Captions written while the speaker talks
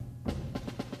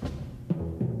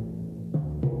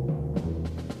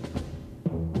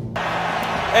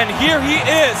and here he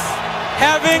is,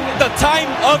 having the time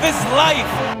of his life.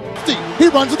 He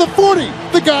runs to the 40.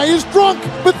 The guy is drunk,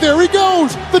 but there he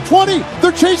goes. The 20.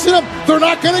 They're chasing him. They're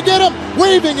not going to get him.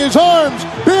 Waving his arms,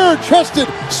 bare-chested.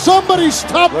 Somebody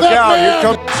stop that out, man. here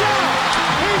comes-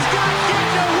 He's got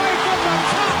getting away from the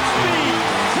top speed.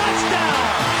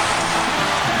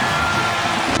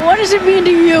 Touchdown. What does it mean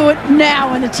to you now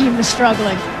when the team is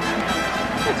struggling?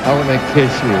 I want to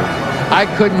kiss you. I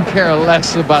couldn't care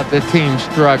less about the team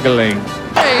struggling.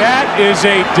 That is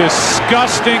a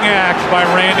disgusting act by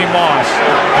Randy Moss.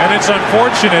 And it's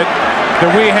unfortunate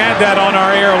that we had that on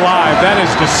our air live. That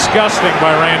is disgusting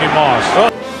by Randy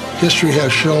Moss. History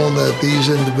has shown that these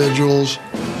individuals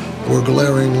were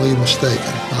glaringly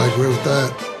mistaken. I agree with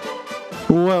that.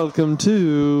 Welcome to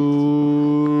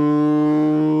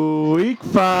Week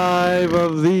 5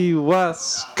 of the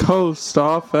West Coast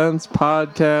Offense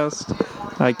Podcast.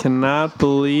 I cannot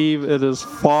believe it is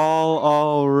fall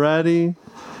already.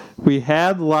 We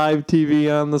had live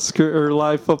TV on the screen, or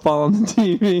live football on the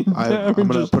TV. I'm going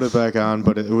to put it back on,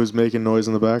 but it was making noise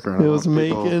in the background. It was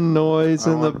making noise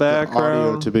in the background. The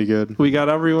audio to be good. We got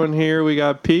everyone here. We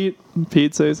got Pete.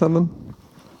 Pete, say something.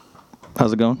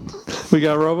 How's it going? We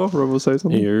got Robo. Robo, say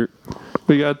something. Here.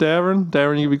 We got Devon.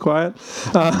 Devon, you be quiet.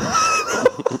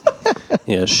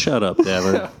 Yeah, shut up,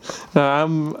 Devon.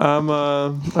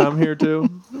 I'm here too.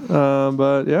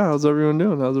 But yeah, how's everyone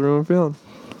doing? How's everyone feeling?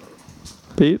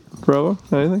 Pete, Robo,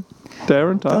 anything?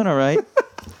 Devon, talk. Feeling all right.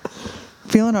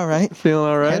 Feeling all right. Feeling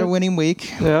all right. Had a winning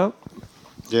week. Yeah.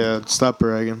 Yeah, stop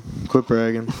bragging. Quit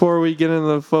bragging. Before we get into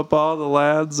the football, the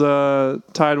lads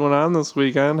tied one on this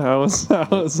weekend. How was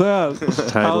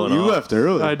that? You left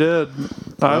early. I did.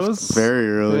 I was very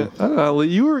early. Yeah,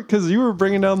 you were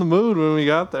bringing down the mood when we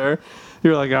got there. You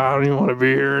were like, I don't even want to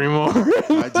be here anymore.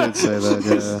 I did say that,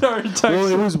 yeah. Started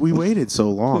texting. Well, we waited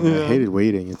so long. Yeah. I hated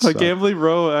waiting. I can't believe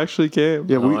Ro actually came.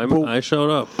 Yeah, I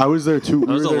showed up. I was there I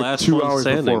was the last 2 one hours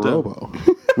standing, before too. Robo.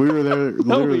 We were there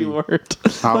No, literally we weren't.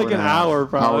 Like an hour,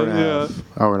 probably.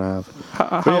 Hour and a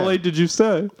half. How late did you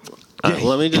stay?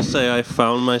 Let me just say, I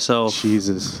found myself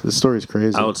Jesus, this story's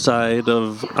crazy. outside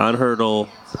of on Hurdle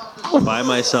by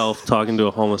myself talking to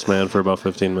a homeless man for about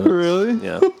 15 minutes. Really?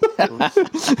 Yeah.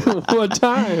 What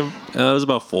time? It was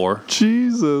about 4.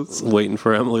 Jesus. Waiting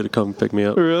for Emily to come pick me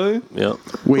up. Really? Yep.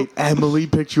 Wait, Emily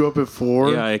picked you up at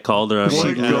 4? Yeah, I called her. I'm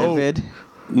Where'd like, you go?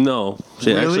 no, she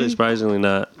Really? actually surprisingly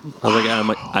not. I was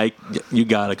like, you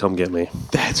gotta come get me.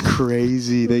 That's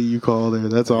crazy that you called her.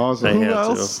 That's awesome. I Who had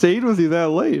else to. stayed with you that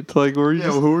late? Like, were you Yeah,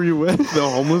 just who were you with? The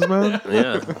homeless man?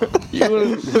 Yeah,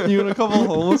 you and a couple of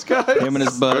homeless guys? him and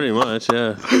his buddy. Pretty much,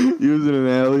 yeah. He was in an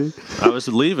alley. I was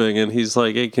leaving, and he's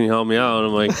like, "Hey, can you help me out?" And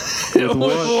I'm like, With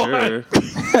what? "Sure."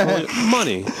 I'm like,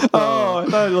 money. Oh, I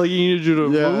thought like he needed you to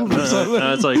move or something. And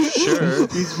I was like, "Sure."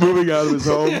 He's moving out of his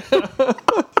home.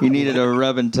 He needed a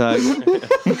rub and tug.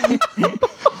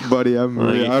 Buddy, I'm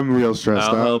real stressed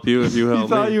I'll out. help you if you He help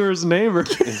thought me. you were his neighbor.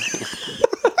 He's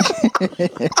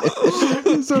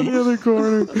on the other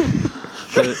corner.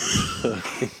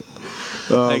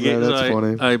 Oh, man, that's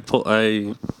funny. I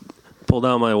pulled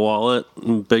out my wallet.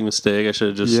 Big mistake. I should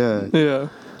have just Yeah.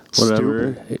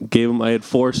 whatever. Gave him. I had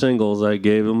 4 singles. I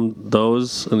gave him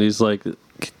those, and he's like,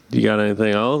 "You got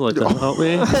anything else like to help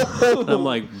me?" And I'm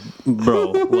like,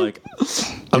 "Bro, like,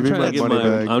 I'm Give me trying to my get money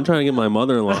back. I'm trying to get my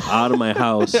mother-in-law out of my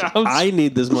house. Yeah, I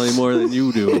need this money more than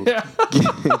you do."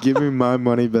 Give me my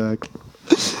money back.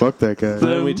 Fuck that guy.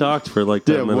 Then we talked for like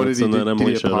 10 Yeah, minutes, what did he and do? then Did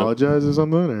Emily he showed up. apologize or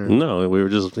something? Or? No, he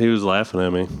was laughing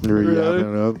at me. You were yapping it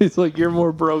Really? up. He's like, you're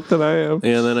more broke than I am.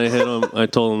 And then I hit him. I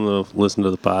told him to listen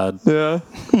to the pod. Yeah.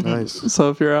 Nice. So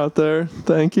if you're out there,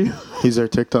 thank you. He's our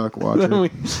TikTok watcher. Then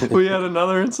we had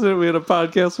another incident. We had a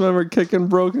podcast member kicking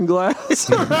broken glass.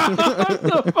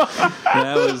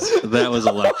 That was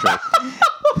electric.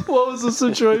 What was the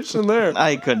situation there?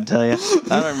 I couldn't tell you.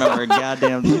 I don't remember a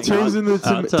goddamn thing. He turns into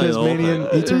I'll tell you the whole Tasmanian.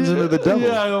 He turns into the devil.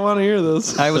 Yeah, I don't want to hear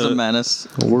this. I was a menace.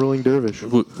 A whirling dervish.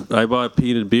 I bought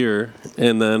Pete a beer,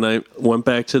 and then I went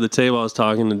back to the table. I was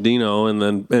talking to Dino,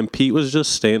 and Pete was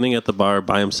just standing at the bar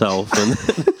by himself. And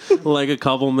then, like a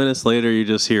couple minutes later, you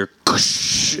just hear,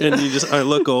 and I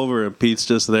look over, and Pete's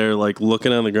just there, like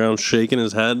looking on the ground, shaking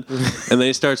his head, and then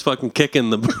he starts fucking kicking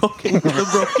the broken.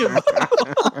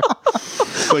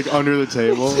 Like under the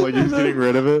table, like he's getting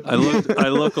rid of it. I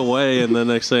look away, and then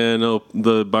next thing I know,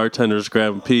 the bartender's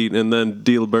grabbing Pete, and then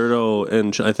DiLiberto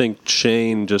and I think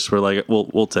Shane just were like,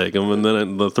 "We'll take him," and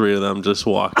then the 3 of them just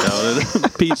walked out,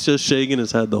 and Pete's just shaking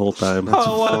his head the whole time.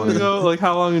 How long ago? Like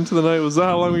how long into the night was that?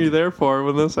 How long were you there for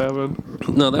when this happened?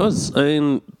 No, that was. I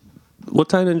mean, what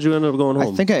time did you end up going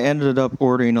home? I think I ended up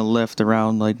ordering a Lyft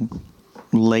around like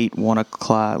late 1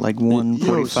 o'clock, like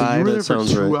 1:45. So you were there for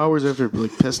sounds 2 right. hours after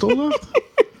pistol left?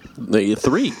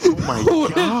 3. Oh my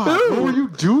god! What were you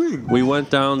doing? We went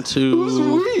down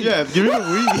to. Yeah, give me a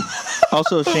weed.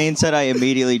 Also, Shane said I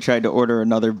immediately tried to order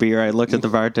another beer. I looked at the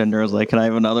bartender. I was like, "Can I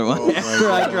have another one?"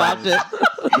 After I dropped it.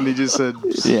 And he just said,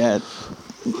 Yeah.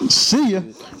 "See ya."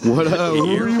 What? Who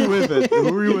were you with it?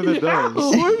 Who were you with it?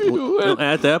 Does?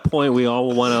 At that point, we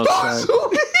all went outside.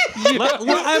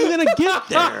 I'm gonna get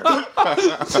there.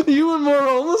 You and more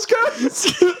homeless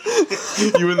guys?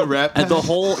 You in the Rat Pack?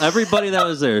 And everybody that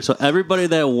was there. So everybody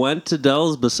that went to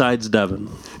Dell's besides Devon.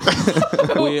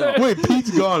 Wait,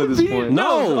 Pete's gone at this point.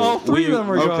 No, all three of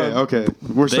them are gone. Okay.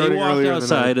 We're They starting walked earlier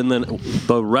outside, and then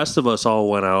the rest of us all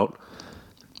went out,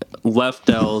 left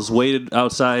Dell's, waited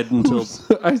outside until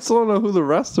I still don't know who the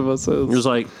rest of us it is. was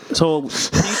like. So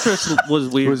Petrus was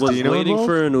Dino waiting involved?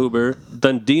 for an Uber.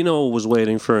 Then Dino was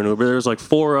waiting for an Uber. There was like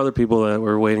 4 other people that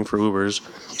were waiting for Ubers.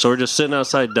 So we're just sitting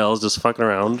outside Dell's, just fucking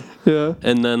around. Yeah.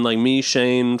 And then like me,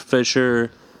 Shane,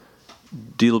 Fisher,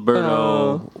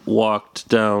 DiLiberto walked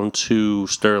down to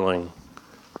Sterling.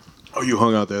 Oh, you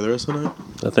hung out there the rest of the night?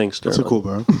 I think Sterling. That's a cool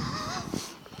bar.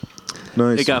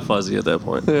 Nice. It got fuzzy at that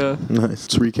point. Yeah. Nice.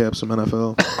 Let's recap some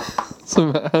NFL.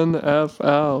 Some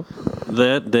NFL.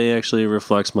 That day actually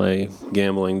reflects my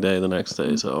gambling day the next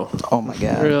day. So Oh my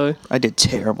god. Really? I did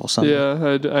terrible Sunday. Yeah,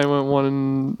 I went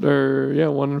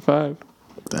 1-5.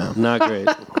 Damn. not great.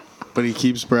 But he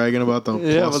keeps bragging about the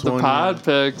Yeah, plus but the one. pod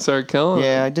picks are killing.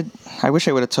 Yeah, I did. I wish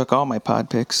I would have took all my pod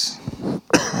picks.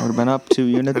 I would have been up 2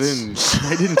 units.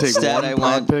 I didn't take Instead, one I pod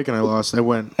went- pick and I lost.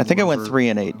 I think I went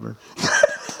 3-8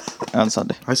 on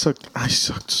Sunday. I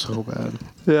sucked so bad.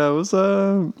 Yeah, it was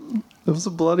a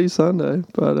bloody Sunday,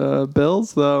 but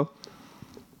Bills though.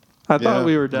 I thought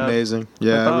we were dead. Amazing.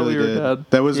 Yeah, I thought I really we were did. dead.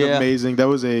 That was Yeah. amazing. That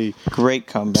was a Great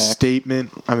comeback.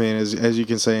 statement. I mean, as you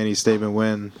can say, any statement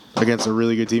win against a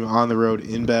really good team on the road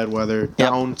in bad weather,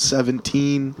 down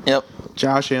 17. Yep.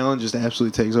 Josh Allen just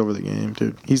absolutely takes over the game,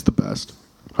 dude. He's the best.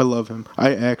 I love him.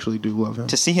 I actually do love him.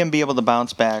 To see him be able to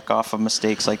bounce back off of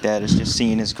mistakes like that is just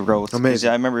seeing his growth. 'Cause Amazing.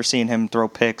 I remember seeing him throw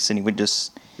picks and he would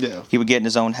Yeah. get in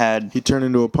his own head. He turned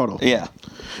into a puddle. Yeah.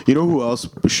 You know who else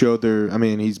showed I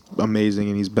mean, he's amazing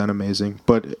and he's been amazing,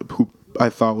 but who I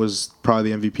thought was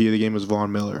probably the MVP of the game was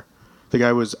Von Miller. The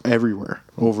guy was everywhere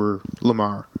over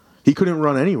Lamar. He couldn't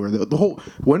run anywhere. The whole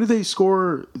when did they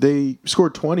score? They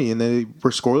scored 20 and they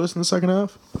were scoreless in the second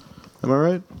half. Am I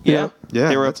right? Yeah. Yeah,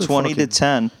 They were up that's a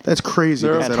 20-10. That's crazy.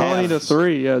 They're because up that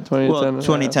 20-3. Yeah, 20-10. Well,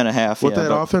 20-10 and a half. What yeah, that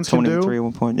but offense can do? 20-3 at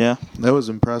one point, yeah. That was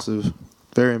impressive.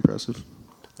 Very impressive.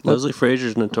 Leslie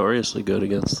Frazier's notoriously good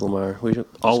against Lamar. We should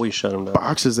always shut him down.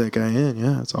 Boxes that guy in.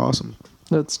 Yeah, it's awesome.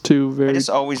 That's two I very. just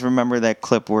always remember that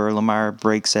clip where Lamar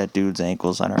breaks that dude's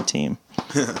ankles on our team.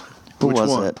 Who Which was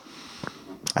one? it?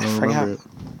 I don't forgot. remember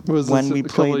Was When this we a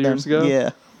couple played years them. ago? Yeah.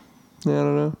 Yeah, I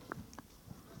don't know.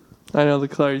 I know the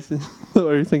Clary.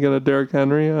 Are you thinking of Derrick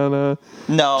Henry on No,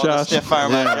 Josh. the stiff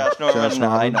arm on Josh Norman. Josh No,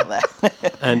 I Norman. know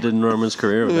that. Ended Norman's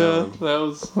career with Yeah,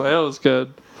 that one. that was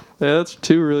good. Yeah, that's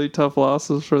two really tough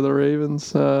losses for the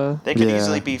Ravens. They could Yeah.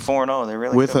 easily be 4-0. They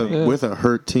really With could be. with a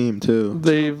hurt team too.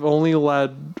 They've only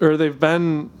led, or they've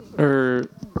been, or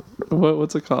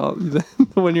what's it called?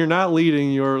 When you're not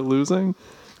leading, you're losing.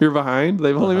 You're behind.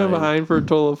 They've only been behind for a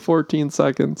total of 14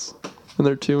 seconds, and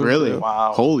they're 2-2. Really?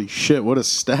 Wow. Holy shit! What a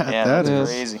stat Yeah, that that's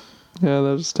is. crazy. Yeah,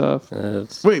 that was tough.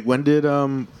 Wait, when did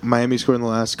Miami score in the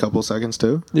last couple seconds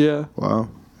too? Yeah, Wow,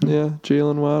 yeah.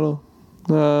 Jalen Waddle.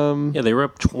 Yeah, they were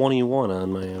up 21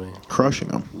 on Miami. crushing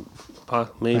them. I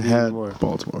Maybe had more.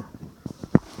 Baltimore.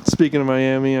 Speaking of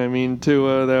Miami, I mean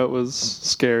Tua. That was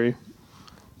scary.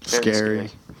 Very Scary.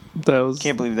 That was.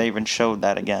 Can't believe they even showed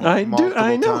that again. I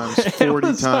Multiple know. times, It 40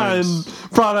 was times.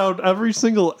 brought out every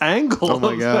single angle. Oh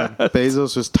my of god, that.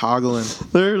 Bezos was toggling.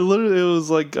 They're literally. It was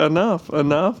like enough.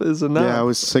 Enough is enough. Yeah, I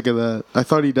was sick of that. I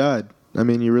thought he died. I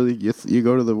mean, you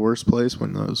go to the worst place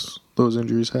when those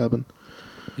injuries happen.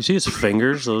 You see his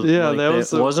fingers? Those, Yeah, like, that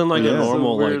was it wasn't like yeah. a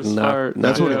normal the like weirdest knock. part.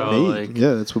 That's what it knockout, made. like,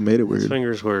 Yeah, that's what made it his weird.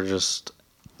 fingers were just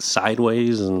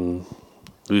sideways and.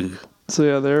 Ugh. So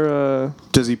yeah, they're.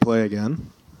 Does he play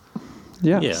again?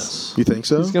 Yes. Yes, You think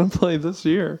so? He's gonna play this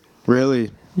year.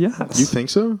 Really? Yes. You think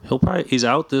so? he's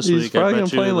out this He's week. probably I gonna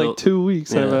bet play in you like 2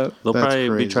 weeks. I Yeah, bet. they'll That's probably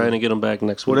crazy. be trying to get him back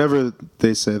next week. Whatever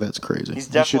they say, that's crazy. He's He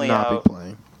should definitely not out. be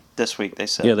playing. This week, they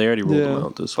said. Yeah, they already ruled Yeah. him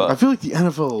out this But- week. I feel like the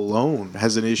NFL alone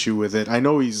has an issue with it. I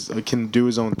know he's can do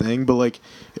his own thing, but like,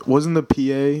 wasn't the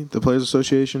PA, the Players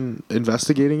Association,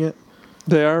 investigating it?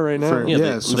 They are right now. For, Yeah,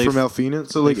 yeah, so they for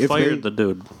malfeasance. So like, They if fired they, the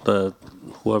dude, the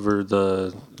whoever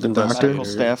the medical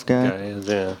staff guy is.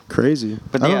 Yeah, crazy.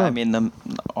 But yeah, I mean,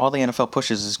 all the NFL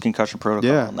pushes is concussion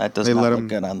protocol, and that does not look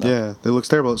good on them. Yeah, it looks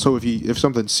terrible. So if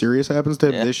something serious happens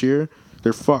to him this year,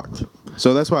 they're fucked.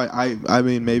 So that's why I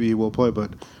mean maybe he will play,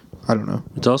 but I don't know.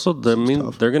 It's also they're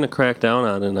going to crack down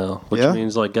on it now, which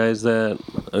means like guys that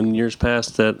in years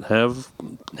past that have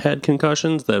had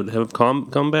concussions that have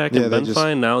come back and been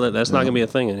fine. Now that's not going to be a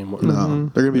thing anymore. No,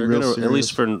 they're going to be real serious. At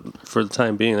least for the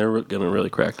time being, they're going to really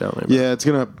crack down. Yeah, it's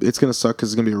gonna suck because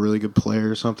he's going to be a really good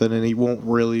player or something, and he won't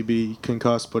really be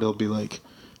concussed, but he'll be like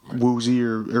woozy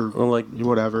or like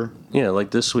whatever. Yeah,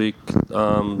 like this week.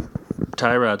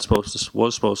 Tyrod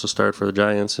was supposed to start for the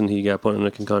Giants, and he got put in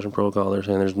a concussion protocol. They're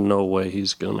saying there's no way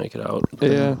he's going to make it out.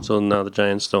 Yeah. So now the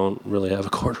Giants don't really have a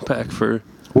quarterback for.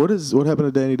 What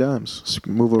happened to Danny Dimes? Just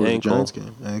move over to the Giants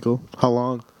game. Ankle. How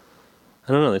long?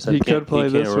 I don't know. They said he could play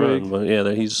he can't this run, week. but yeah,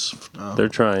 they're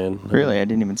trying. Really, I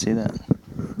didn't even see that.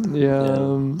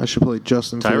 Yeah. I should play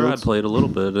Justin Tyrod Fields. played a little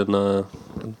bit in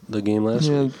the game last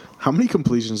week. How many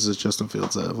completions does Justin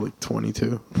Fields have? Like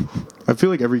 22. I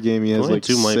feel like every game he has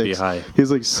 22 like 6. might be high. He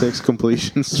has like 6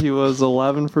 completions. He was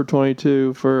 11 for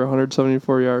 22 for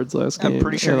 174 yards last game. I'm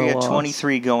pretty sure he had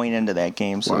 23 going into that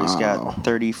game, so he's got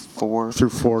 34 through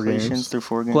 4 games. Through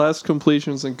 4 games. Less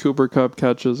completions and Cooper Kupp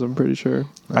catches, I'm pretty sure.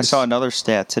 I saw another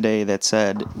stat today that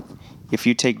said if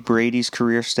you take Brady's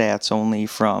career stats only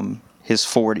from his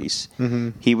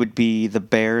 40s, he would be the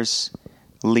Bears'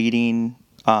 leading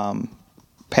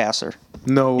passer.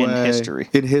 No way. In history.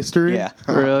 In history? Yeah.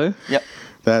 Really? Yep.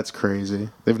 That's crazy.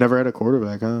 They've never had a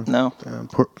quarterback, huh? No.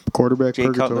 Quarterback Jay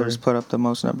purgatory. Cutler's put up the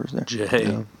most numbers there. Jay.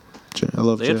 Yeah. I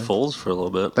love They Jay. had Foles for a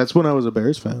little bit. That's when I was a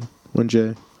Bears fan, when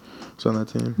Jay was on that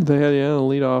team. They had, an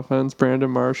elite offense. Brandon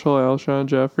Marshall, Alshon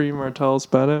Jeffrey, Martellus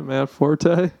Bennett, Matt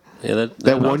Forte. Yeah,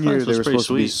 that one year was they were supposed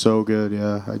sweet. to be so good.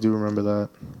 Yeah, I do remember that.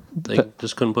 They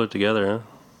just couldn't put it together,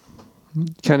 huh?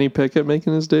 Kenny Pickett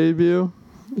making his debut.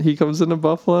 He comes into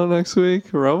Buffalo next week.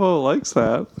 Robo likes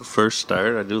that. First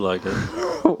start, I do like it.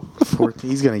 14,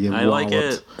 he's going to get I like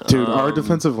walloped. it. Dude, our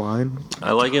defensive line.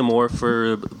 I like it more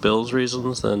for Bills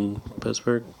reasons than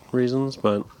Pittsburgh reasons,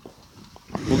 but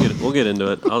we'll get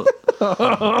into it. We'll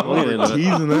get into it.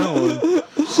 Teasing that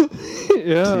one.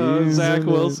 Yeah, Zach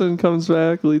Wilson comes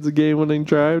back, leads a game-winning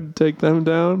drive to take them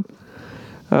down.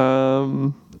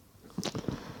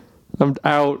 I'm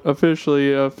out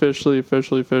officially out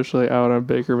on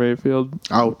Baker Mayfield.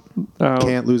 Out.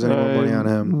 Can't lose any more money on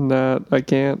him. I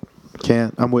can't.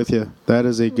 Can't. I'm with you. That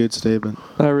is a good statement.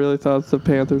 I really thought the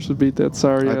Panthers would beat that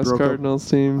sorry-ass Cardinals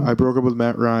team. I broke up with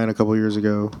Matt Ryan a couple years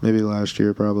ago. Maybe last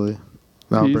year, probably.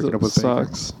 Now I'm breaking up with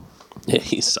sucks. Yeah,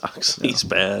 he sucks. Yeah. He's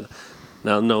bad.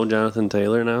 Now, no Jonathan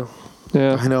Taylor now?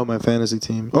 Yeah. I know, my fantasy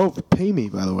team. Oh, pay me,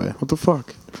 by the way. What the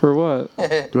fuck? For what?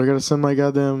 Do I got to send my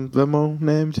goddamn Venmo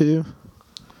name to you?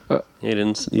 You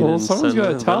didn't someone's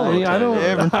got to tell me. I don't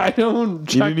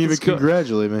check. You didn't even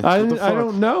congratulate me. I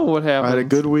don't know what happened. I had a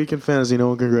good week in fantasy. No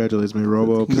one congratulates me.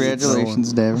 Robo.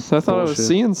 Congratulations, Devon. I thought I was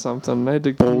seeing something. I had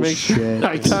to make sure.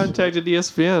 I contacted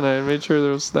ESPN. I made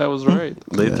sure that was right.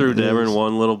 They threw Devon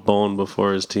one little bone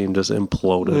before his team just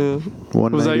imploded. Yeah.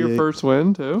 Was that your first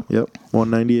win, too? Yep.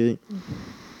 198.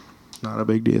 Not a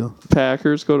big deal.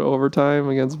 Packers go to overtime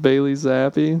against Bailey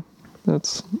Zappi.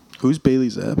 Who's Bailey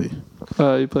Zappi?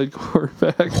 He played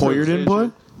quarterback. Hoyer didn't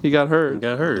play? He got hurt.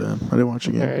 Damn, I didn't watch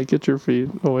the game. All right, get your feet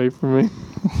away from me.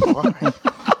 Why?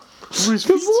 Because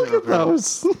look at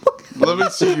those. Let me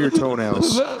see your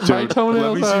toenails. Dude, my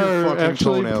toenails are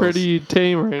actually toenails. pretty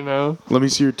tame right now. Let me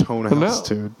see your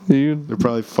toenails, No. dude. They're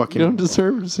probably fucking... You don't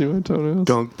deserve to see my toenails.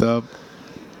 Dunked up.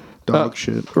 Dog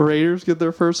shit. Raiders get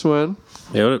their first win.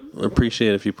 Yeah, I would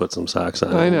appreciate if you put some socks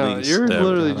on. I know. You're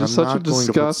literally just such a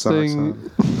disgusting...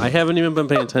 I haven't even been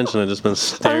paying attention. I've just been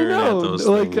staring at those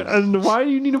things. And why do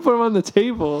you need to put them on the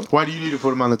table? Why do you need to put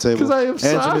them on the table? Because I have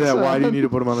socks Answer me that. Why do you on. need to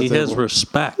put them on the table? He has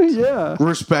respect. Yeah.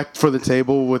 Respect for the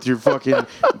table with your fucking...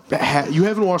 You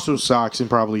haven't washed those socks in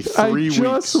probably 3 weeks. I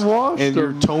just washed and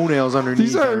them. your toenails underneath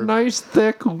These are nice,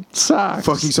 thick socks.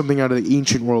 fucking something out of the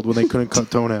ancient world when they couldn't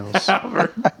cut toenails. That's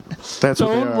what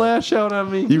they Don't are. lash out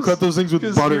on me. You cut those things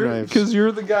with butter knives. Because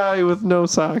you're the guy with no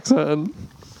socks on.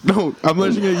 No, I'm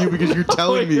lashing at you because you're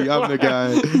telling me I'm the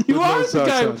guy. You are the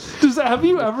guy. Have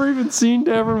you ever even seen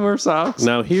Devon wear socks?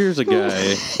 Now here's a guy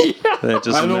that just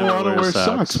I don't want to wear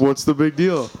socks. What's the big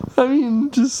deal? I mean,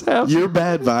 just have Your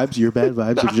bad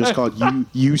vibes have just called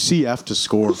UCF to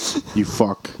score. You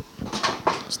fuck.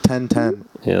 It's 10-10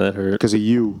 Yeah, that hurt. because of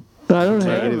you. I don't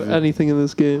have anything in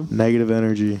this game. Negative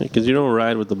energy. Because you don't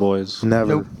ride with the boys.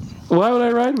 Never. Nope. Why would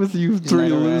I ride with you three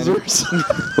not a rider. losers?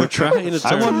 We're trying to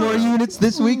I turn won more around. units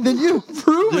this week than you.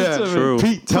 Prove Yeah, it to true. me.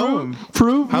 Pete, tell him.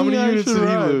 Prove How me many I units should did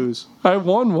he ride. lose? I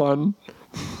won one.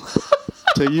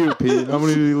 To you, Pete. How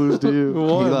many did he lose to you? He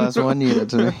One. lost 1 unit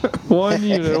to me. One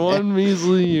unit. One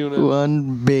measly unit.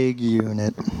 One big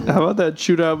unit. How about that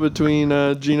shootout between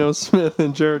Geno Smith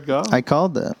and Jared Goff? I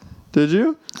called that. Did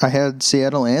you? I had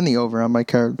Seattle and the over on my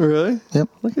card. Really? Yep.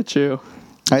 Look at you.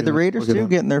 I had the Raiders look at too him.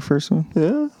 getting their first one.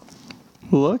 Yeah.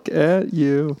 Look at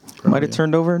you. Might have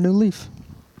turned over a new leaf.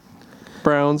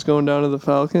 Browns going down to the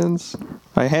Falcons.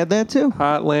 I had that too.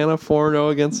 Hot Atlanta 4-0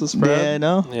 against the Yeah, I spread.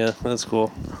 know. Yeah, that's cool.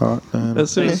 Hot, man.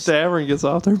 As soon as Stavern gets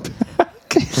off their back.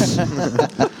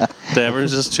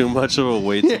 Davern's just too much of a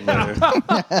weight to bear.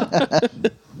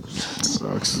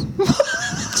 Sucks.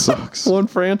 Sucks. One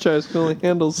franchise can only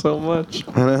handle so much.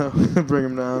 I know. Bring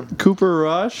him down. Cooper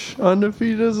Rush,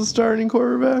 undefeated as a starting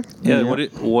quarterback. Yeah,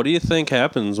 what do you think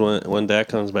happens when Dak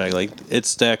comes back? Like,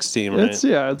 it's Dak's team, right?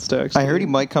 It's Dak's. I heard he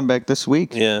might come back this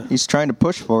week. Yeah. He's trying to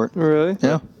push for it. Really?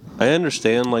 Yeah. I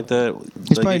understand like that.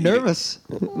 He's like, probably nervous.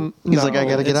 He's like, I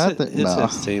got to get out there. It's No.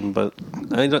 his team, but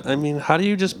I mean, how do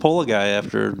you just pull a guy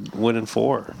after winning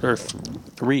 4 or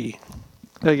 3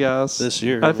 I guess. this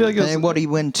year? I feel like it's And what, he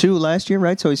win 2 last year,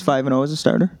 right? So he's 5-0 as a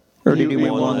starter? Or did he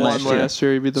win won 1 last last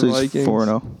year? He beat the So he's Vikings.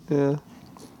 4-0. Yeah.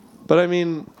 But I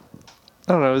mean,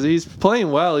 I don't know. He's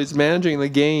playing well. He's managing the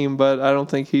game, but I don't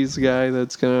think he's the guy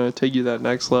that's going to take you that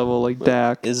next level like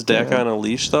Dak. Is Dak on a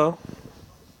leash though?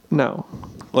 No.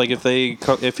 Like if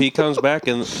he comes back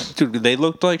and dude, they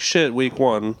looked like shit week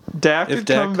 1. Dak If could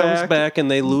Dak come comes back. back and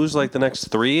they lose like the next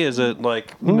 3, is it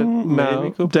like No,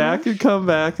 maybe Cooper Dak Rush? could come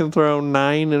back and throw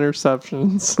 9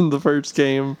 interceptions in the first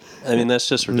game. I mean, that's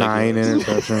just ridiculous. 9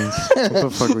 interceptions. What the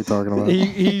fuck are we talking about?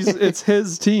 It's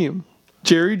his team.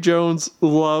 Jerry Jones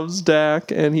loves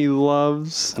Dak, and he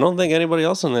loves. I don't think anybody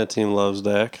else on that team loves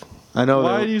Dak. I know.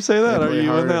 Why do you say that? they Are play you in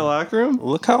harder. that locker room?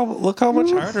 Look how much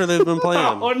harder they've been playing.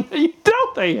 Oh, no, you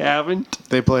don't. They haven't.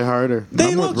 They play harder.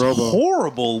 They I'm with looked Robo.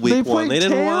 horrible week They 1. They played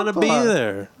didn't want to be Tampa.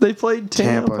 there. They played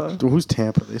Tampa. Who's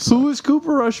Tampa? They suck. Who is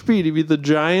Cooper Rush beat? He beat the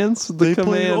Giants, the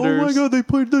Commanders. Oh my god, they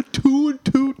played the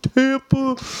 2-2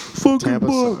 Tampa fucking Tampa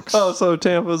Bucks. sucks. Oh, so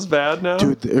Tampa's bad now?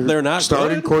 Dude, They're not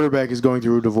starting good? quarterback is going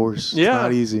through a divorce. Yeah. It's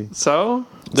not easy. So?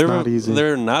 They're not easy.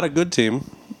 They're not a good team.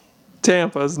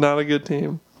 Tampa's not a good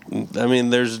team. I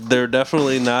mean, they're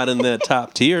definitely not in that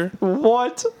top tier.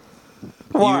 What?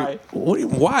 Why?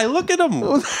 Why? Look at them.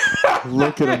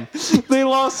 Look at him. They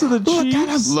lost to the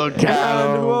Chiefs. Look at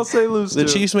And him. who else they lose The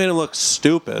to? Chiefs made him look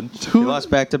stupid. They lost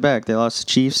back-to-back. They lost to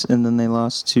Chiefs, and then they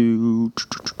lost to...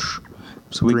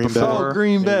 So week Green Bay. before. Oh,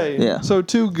 Green Bay. Yeah. So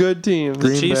 2 good teams. The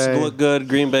Green Chiefs Bay. look good.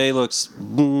 Green Bay looks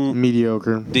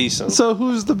Mediocre. decent. So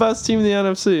who's the best team in the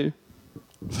NFC?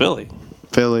 Philly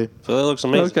Philly. looks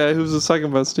amazing. Okay, who's the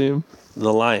second best team?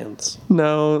 The Lions.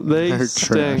 No, they They're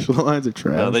stink. trash. The Lions are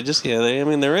trash. No, they just I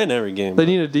mean, they're in every game. They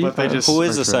need a defense. they just- Who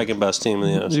is the are trash. second best team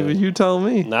in the you, NFC? you tell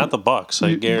me. Not the Bucks.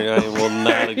 I guarantee. I will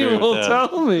not agree You with will that.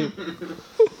 tell me.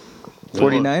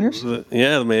 49ers?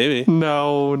 Yeah, maybe.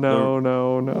 No.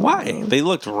 Why? They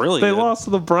looked really They good. lost to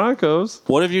the Broncos,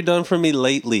 What have you done for me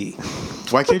lately?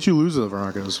 Why can't you lose to the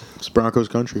Broncos? It's Broncos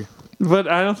country. but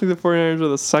I don't think the 49ers are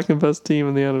the second best team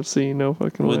in the NFC. No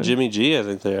fucking way. With Jimmy G, I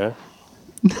think they are.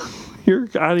 You're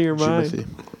out of your mind. Jimothy.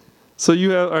 So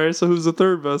you have all right. So who's the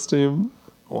third best team?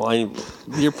 Well,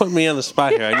 you're putting me on the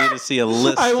spot here. I need to see a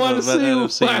list I want to of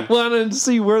see. NFC. I want to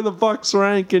see where the Bucks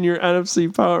rank in your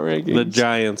NFC power rankings. The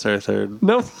Giants are third.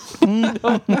 No,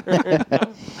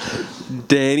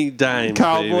 Danny Dimes,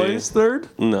 Cowboys third.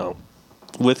 baby. No.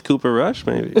 With Cooper Rush,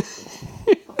 maybe.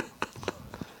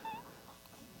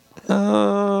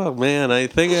 Oh man, I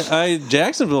think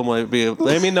Jacksonville might be. No.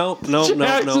 Jacksonville's in the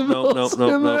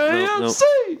AFC.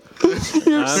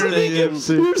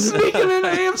 You're sneaking in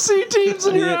AFC teams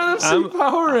in your NFC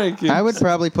power rankings. I would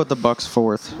probably put the Bucks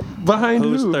fourth. Behind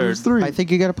Who's who? third? Who's three? I think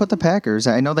you got to put the Packers.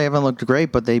 I know they haven't looked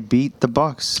great, but they beat the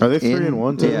Bucks. Are they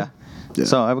 3-1 too? Yeah. Yeah.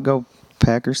 So I would go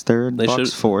Packers third, They Bucks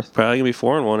should fourth, probably gonna be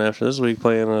 4-1 after this week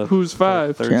playing a. Who's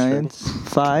five? third Giants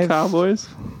five. Cowboys.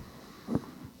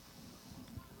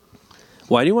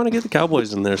 Why do you want to get the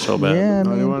Cowboys in there so bad? Yeah, I I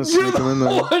mean, do want to sneak them in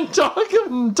there.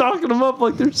 One talking them up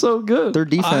like they're so good. their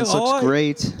defense looks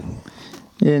great,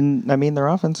 and I mean their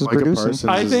offense is Micah producing. Parsons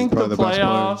I is think the probably best player.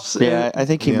 playoffs. Yeah, I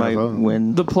think he Yeah, might vote.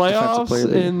 win. The Defensive playoffs player of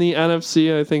the year. in the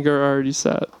NFC, I think, are already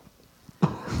set. The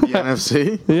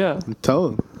NFC? Yeah,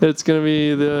 Tell them. it's gonna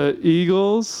be the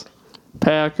Eagles,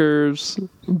 Packers,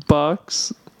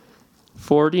 Bucks,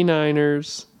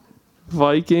 49ers,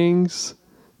 Vikings,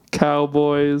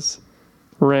 Cowboys,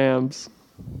 Rams.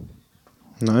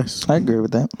 Nice. I agree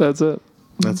with that. That's it.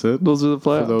 That's it? Those are the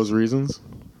playoffs. For those reasons?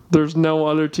 There's no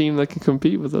other team that can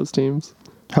compete with those teams.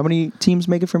 How many teams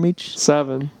make it from each?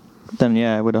 7. Then,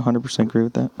 yeah, I would 100% agree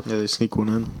with that. Yeah, they sneak one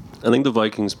in. I think the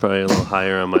Vikings probably a little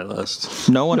higher on my list.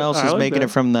 No one else I is like making that.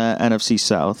 it from the NFC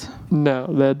South. No,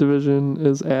 that division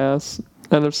is ass.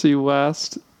 NFC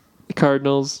West,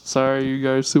 Cardinals. Sorry, you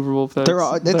guys, Super Bowl fans.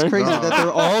 That's crazy that they're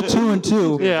all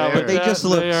 2-2. Yeah, but they just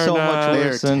look so much They are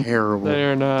worse than. terrible. They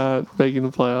are not making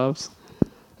the playoffs.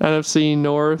 NFC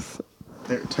North,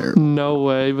 They're terrible. no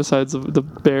way. Besides the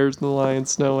Bears and the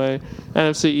Lions, no way.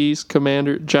 NFC East,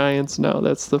 Commander, Giants. No,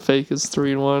 that's the fakest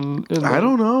 3-1. I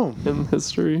don't know. In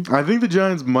history. I think the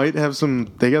Giants might have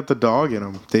some. They got the dog in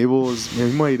them. Dable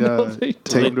he might they take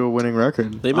don't. them to a winning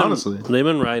record. Honestly, they've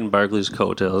been riding Barkley's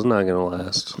coattails. Not gonna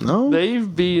last. No,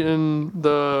 They've beaten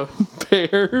the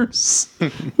Bears.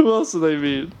 Who else did they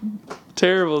beat?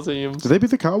 Terrible teams. did they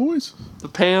beat the Cowboys? The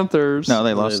Panthers. No,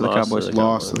 they lost to the lost to Cowboys. the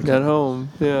Lost. To the At home,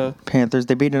 yeah. Panthers,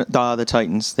 they beat the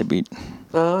Titans. They beat.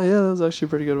 Oh, yeah, that was actually a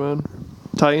pretty good win.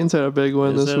 Titans had a big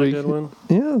win Is this that week. a good one?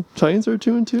 Yeah, Titans are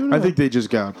 2-2 now. I think they just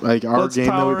got like our Let's game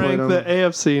that we power played rank on. the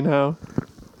AFC now.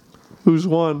 Who's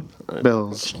won?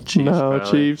 Bills. Chiefs, No,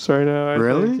 probably. Chiefs right now. I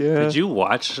Really? think, yeah. Did you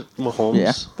watch Mahomes?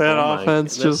 Yeah. That Oh my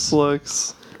offense goodness. just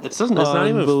looks. It's not even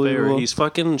fair. Unbelievable. He's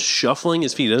fucking shuffling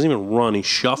his feet. He doesn't even run. He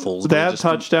shuffles. but That he just-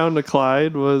 touchdown to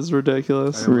Clyde was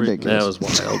ridiculous. Ridiculous. That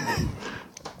was wild.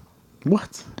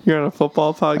 What? You're on a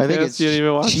football podcast. I think it's You didn't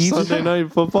even watch Chiefs. Sunday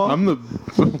Night Football. I'm the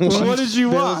What did you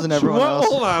Bills watch? and everyone What? else.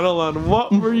 Hold on.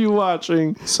 What were you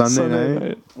watching Sunday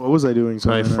night? What was I doing My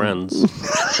Sunday night? friends.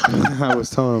 I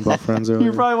was telling them about friends earlier.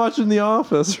 You're probably watching The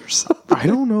Office or something. I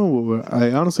don't know.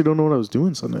 I honestly don't know what I was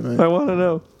doing Sunday night. I want to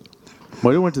know.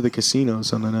 Might have went to the casino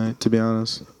Sunday night, to be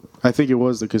honest. I think it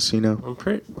was the casino. I'm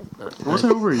pretty. Was I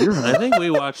over at your house? I think we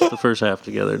watched the first half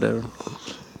together, Devon.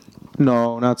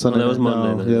 No, not Sunday that was night. Monday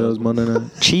No. night. Yeah, that was Monday night.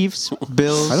 Chiefs,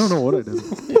 Bills. I don't know what I did.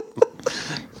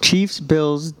 Chiefs,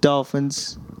 Bills,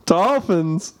 Dolphins,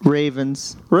 Dolphins,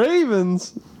 Ravens,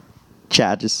 Ravens,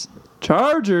 Chargers,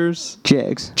 Jags.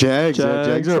 Jags. Jags are a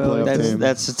Jags, playoff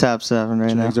That's team. the top 7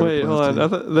 right Jags now. are- Wait, hold on. I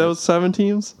thought that was 7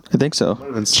 teams. I think so.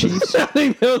 Chiefs. I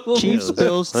think that was Chiefs,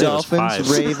 Bills, I think it was Dolphins, five.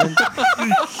 Ravens.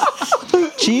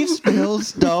 Chiefs,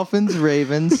 Bills, Dolphins,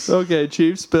 Ravens. Okay,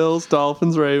 Chiefs, Bills,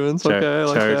 Dolphins, Ravens. Okay, I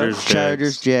like Chargers, that.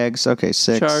 Chargers, Jags. Okay,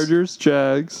 6. Chargers,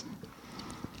 Jags,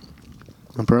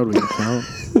 I'm proud we can count.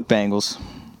 Bengals.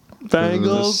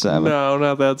 Bengals. 7. No,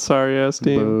 not that sorry ass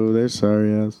team. Boo, they're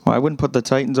sorry ass. Well, I wouldn't put the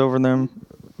Titans over them.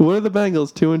 What are the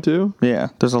Bengals? 2-2. Yeah,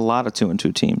 there's a lot of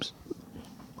 2-2 teams.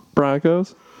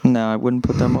 Broncos. No, I wouldn't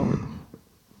put them over.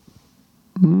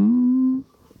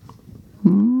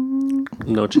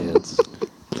 No chance.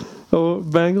 Oh,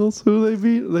 Bengals. Who they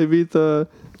beat? They beat the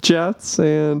Jets,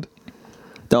 and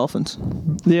Dolphins.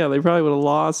 yeah, they probably would have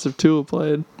lost if Tua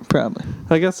played. Probably.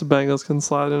 I guess the Bengals can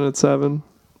slide in at 7.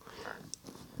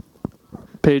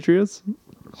 Patriots.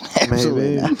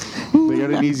 Absolutely Maybe. not. They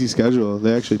got an easy schedule.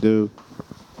 They actually do.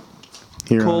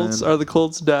 Here Colts. on Are the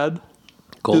Colts dead?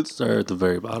 Colts are at the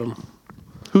very bottom.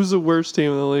 Who's the worst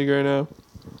team in the league right now?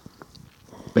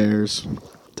 Bears.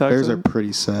 Texans. Bears are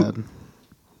pretty sad.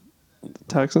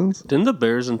 Texans. Didn't the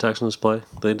Bears and Texans play?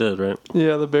 They did, right?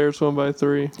 Yeah, the Bears won by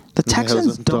 3. The Yeah, it was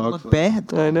Texans a don't dog look fight.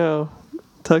 bad. I know.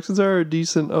 Texans are a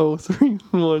decent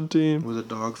 0-3-1 It team. was a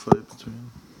dogfight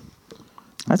between.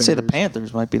 I'd say the Bears.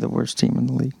 Panthers might be the worst team in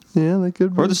the league. Yeah, they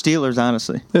could be. Or the Steelers,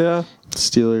 honestly. Yeah,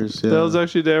 Steelers. Yeah. that was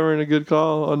actually Devon a good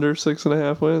call. Under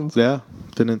 6.5 wins. Yeah.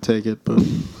 Didn't take it, but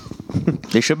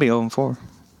They should be 0-4.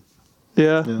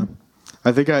 Yeah. yeah.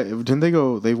 I think didn't they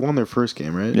go? They won their first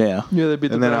game, right? Yeah. Yeah, they beat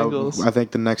the And then Bengals. I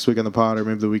think the next week on the pod, or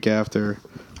maybe the week after,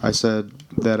 I said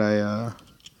that I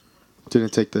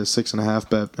didn't take the 6.5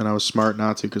 bet, and I was smart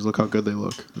not to because look how good they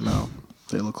look. No,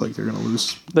 they look like they're gonna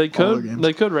lose. They all their could. games.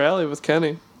 They could rally with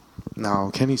Kenny.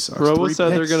 No, Kenny sucks. Robo 3 said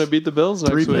they're picks. going to beat the Bills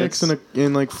next 3 week. picks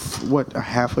in like what, a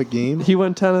half a game? He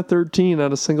went 10 of 13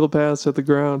 on a single pass at the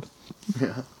ground.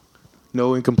 Yeah.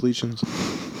 No incompletions.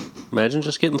 Imagine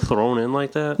just getting thrown in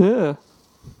like that. Yeah.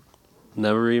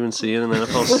 Never even seeing an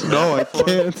NFL snap. No, I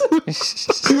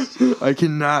can't. I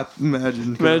cannot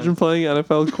imagine. Imagine playing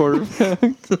NFL quarterback.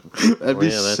 That'd be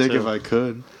yeah, that sick too. if I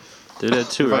could. Dude had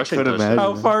 2 If I rushing could touchdowns. imagine.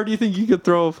 How far do you think you could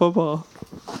throw a football?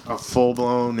 A full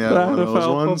blown, one of those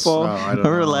NFL ones. football. Oh, I don't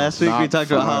Remember know. last week we Not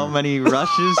talked about how far. many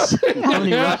rushes, how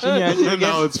many rushing yards you get?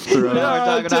 No, it's through. Now we're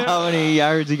talking about how many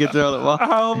yards you can throw the ball.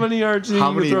 How many yards do you How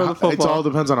think many? you can throw the It all football?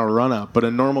 depends on a run up, but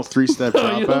a normal 3-step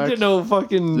drop You don't back, get no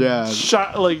fucking Yeah.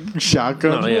 shot like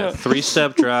shotgun. No, yeah, Yeah.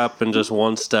 3-step drop and just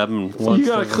 1 step and you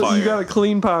got fire. you got a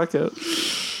clean pocket.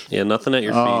 Yeah, nothing at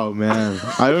your feet. Oh man,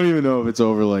 I don't even know if it's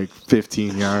over like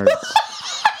 15 yards.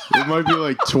 It might be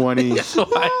like 20.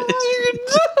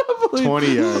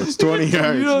 20 yards. 20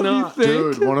 yards. No.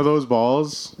 Dude, one of those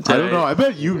balls. I don't know. I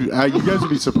bet you guys would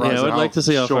be surprised. Yeah, I would like to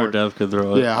see how far short. Dev could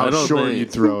throw it. Yeah, how short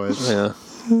you'd throw it. Yeah.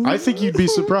 I think you'd be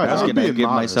surprised. I was gonna give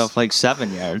myself like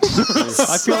 7 yards.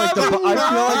 I feel like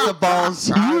the ball's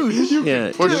huge.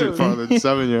 Yeah. Push it farther than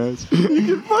 7 yards. You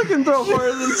can fucking throw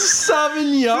farther than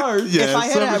 7 yards. Yeah, if I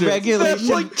had a That's regulation,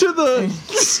 like to the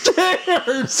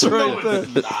stairs right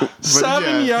there.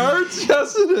 7 yards?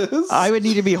 Yes, it is. I would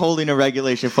need to be holding a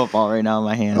regulation football right now in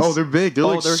my hands. Oh, they're big. They're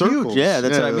like they're circles. huge. Yeah,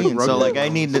 that's what I mean. So like, I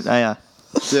need to. Yeah.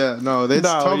 Yeah, no, that's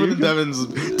tougher than Devon's.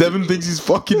 Devon thinks he's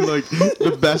fucking like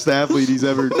the best athlete he's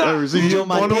ever seen. He had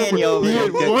one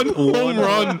home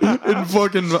run in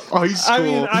fucking high school.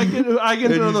 I mean, I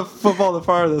can throw the football the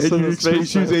farthest in the space.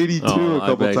 Shoots 82 a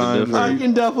couple times. I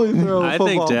can definitely throw a football.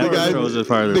 I think Devon throws it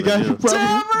farther the guy than you.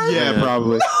 probably, yeah,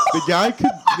 probably.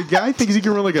 The guy thinks he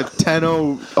can run like a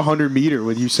 10-0 100 meter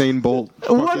with Usain Bolt.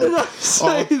 What did I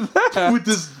say that? With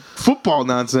this football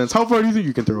nonsense. How far do you think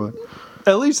you can throw it?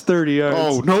 At least 30 yards.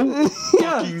 Oh, no?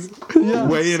 Yes.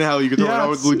 Way in hell you can throw it out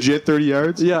with legit 30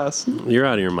 yards? Yes. You're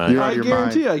out of your mind. You're out of your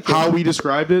mind. I can. How we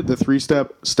described it, the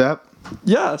 3-step step?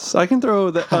 Yes, I can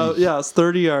throw that. Yes,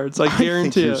 30 yards. I guarantee I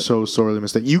think you're it. so sorely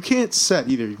mistaken. You can't set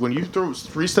either. When you throw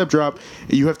 3-step drop,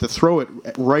 you have to throw it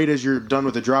right as you're done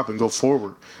with the drop and go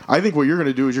forward. I think what you're going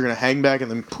to do is you're going to hang back and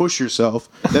then push yourself.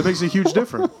 That makes a huge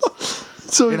difference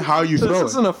in how you throw it.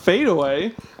 This isn't a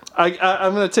fadeaway. I'm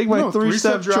going to take my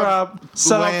 3-step drop,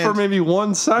 set up for maybe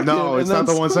 1 second. No, it's not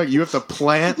the 1 second. You have to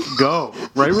plant, go.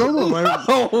 Right, Robo?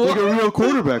 Like a real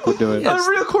quarterback would do it. A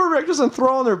real quarterback doesn't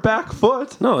throw on their back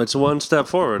foot. No, it's 1 step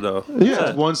forward, though. Yeah,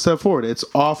 it's 1 step forward. It's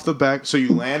off the back, so you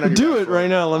land on your Do back it foot. right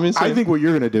now. Let me see. I think what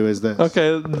you're going to do is this.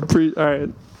 Okay, all right.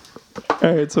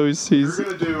 All right, so he's You're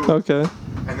going to do... Okay.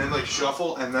 And then, like,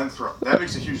 shuffle and then throw. That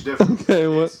makes a huge difference. Okay,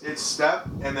 what? It's step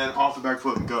and then off the back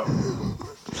foot and go.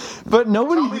 But Tell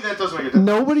me that doesn't make a difference.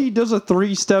 nobody does a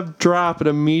 3-step drop and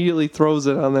immediately throws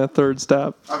it on that 3rd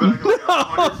step. I bet I can like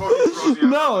 100 foot and throws you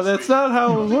out No, that's not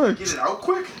how it works. Get it out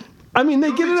quick? I mean,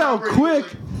 they get it out quick,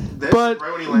 but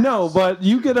no, but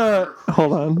you get a...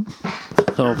 Hold on.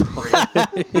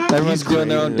 Everyone's doing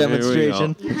their own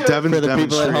demonstration. Devin's For the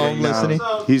people at demonstrating home now. listening.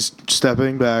 He's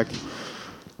stepping back.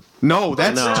 No,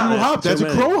 that's No, too that's hop. too That's a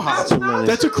many. crow hop. That's too many.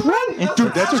 That's a crow.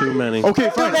 Dude, that's Too many. Okay,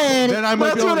 fine. Then I might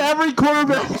That's be what able every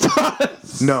quarterback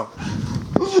does. No.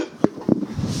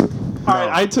 All right,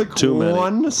 I took Too many.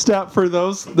 1 step for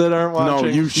those that aren't watching.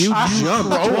 No, you jumped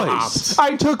crow twice.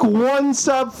 I took 1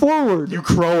 step forward. You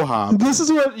crow hop. This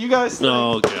is what you guys think.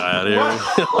 Oh, God.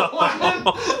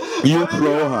 You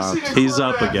crow hop. He's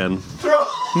up again.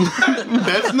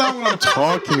 That's not what I'm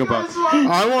talking about.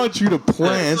 I want you to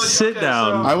plant. Sit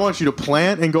down. I want you to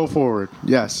plant and go forward.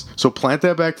 Yes. So plant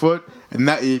that back foot. And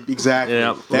that exactly.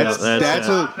 Yeah, That's that's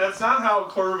a. That's not how a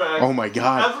quarterback... Oh my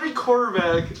God. Every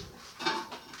quarterback...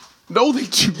 No, they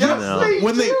do. Yes,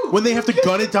 When they have to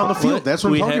gun it down the field. That's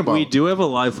what I'm talking about. We do have a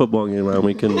live football game on.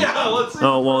 We can. Yeah, let's see.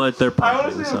 Oh well, they're I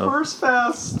want to punting. see the So. first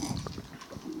pass.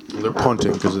 They're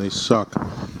punting because they suck. All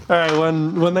right,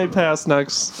 when they pass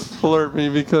next, alert me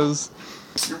because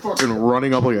You're fucking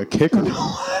running up like a kicker.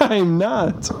 I'm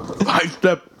not. I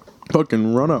step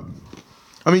fucking run up.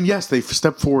 I mean, yes, they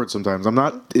step forward sometimes. I'm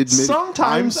not admitting.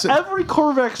 Sometimes every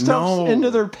quarterback steps into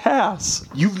their pass.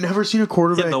 You've never seen a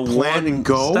quarterback plant and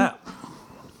go? Step.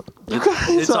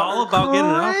 It's all about getting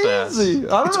it out fast. Crazy.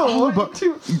 I don't know. About,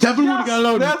 Devon would have got it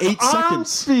out in That's 8 arm seconds.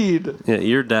 speed. Yeah,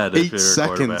 you're dead. 8 if you're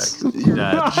seconds. A quarterback. You're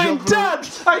dead. I'm dead.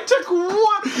 I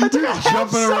took a half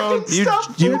jumping around. second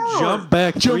step You forward. jump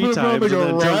back Jumping 3 around times like and a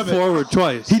then jump rabbit. forward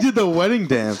twice. He did the wedding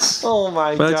dance. Oh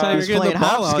my By the time god. you're getting the playing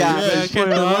ball out, hopscotch. you're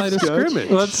back at the line of scrimmage.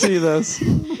 Let's see this.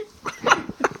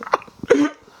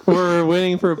 We're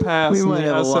waiting for a pass We in might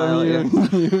the have a while, yeah.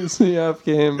 SMU UCF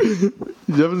game.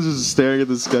 Devon's just staring at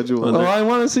the schedule. Oh, I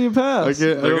want to see a pass.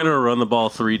 They're going to run the ball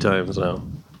 3 times now.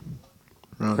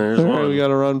 There's All right, one. we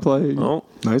got a run play. Oh,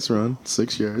 Nice run.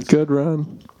 6 yards. Good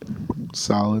run.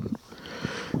 Solid.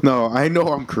 No, I know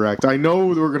I'm correct. I know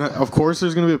we're gonna. Of course,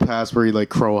 there's gonna be a pass where he like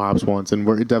crow hops once, and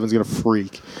where Devon's gonna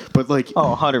freak. But like,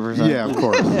 Oh, 100%. yeah, of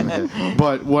course.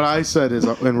 But what I said is,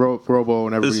 and Robo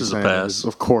and everybody's is a saying pass. is,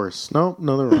 of course. No,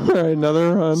 they're wrong. All right,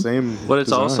 another run. Same. But it's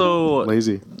design. also-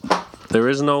 lazy. there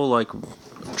is no like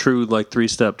true like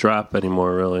 3-step drop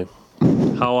anymore. Really.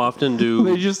 How often They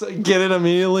do? just get it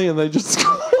immediately and they just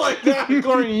go like that,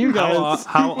 according to you guys.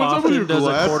 How often does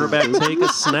a quarterback take a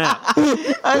snap?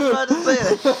 I was about to say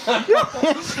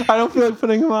that. I don't feel like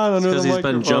putting him on under the Because he's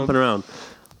microphone. been jumping around.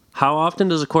 How often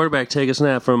does a quarterback take a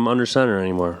snap from under center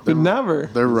anymore? But never.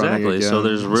 They're running Exactly. again. So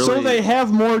there's really. So they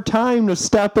have more time to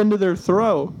step into their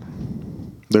throw.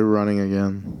 They're running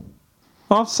again.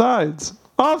 Offsides.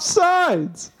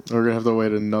 Offsides. We're gonna have to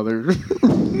wait another.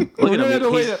 Look at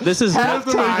him. This is half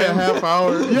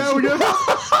hour. Yeah, we got.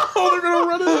 Oh, they're gonna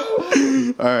run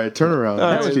it. All right, turn around.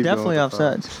 That was definitely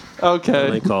offsides.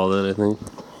 Okay. They called it, I think.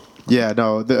 Yeah,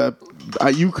 no.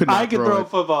 You could not I could throw a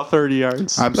football 30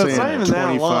 yards. I'm That's saying not even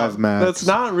 25 that long. max. That's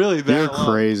not really that You're long.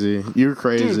 crazy. You're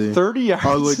crazy. Dude, 30 yards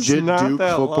A is legit not Duke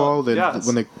that football. long. That Yes.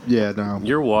 when they, yeah, no.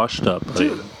 You're washed up, buddy.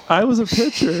 Dude, I was a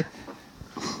pitcher.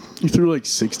 You threw like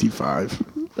 65.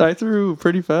 I threw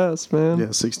pretty fast, man.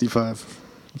 Yeah, 65.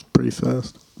 Pretty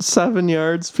fast. 7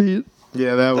 yards, Pete.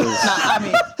 Yeah, that was. I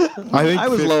mean, I think I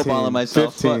was 15, lowballing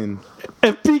myself, but- 15.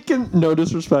 If Pete can, no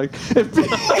disrespect, if Pete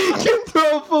can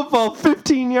throw a football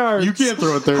 15 yards, You can't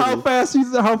throw it 30.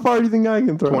 How far do you think I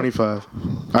can throw? 25.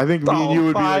 I think me and you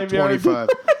would be like 5 yards. 25.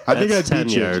 I think That's I'd 10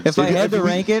 beat you. yards. if I had to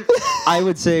rank it, I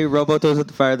would say Robo throws it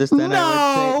the farthest. Then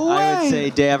I would say I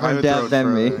Devon, would Dev, throw it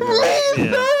then me. further.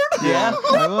 Yeah. Yeah,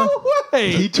 I will.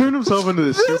 Hey, He turned himself into the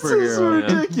this is superhero.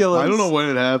 ridiculous. I don't know when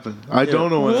it happened. I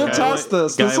don't know when We'll it happened. test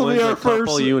this. Guy This will be wins our a couple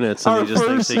first units and our he just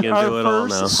thinks he can our do it all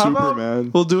first- now. How about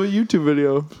Superman. we'll do a YouTube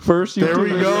video. First YouTube There we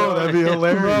video. go. That'd be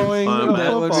hilarious. Throwing Fun. a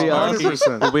That would be football. awesome.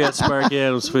 100%. We'll be at Sparky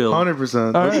Adams Field.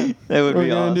 100%. All right, That would we're be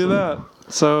gonna awesome. do that.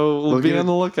 So we'll Look be at on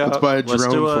the it. lookout. Let's buy a Let's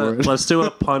do drone a for it. let's do a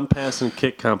punt, pass, and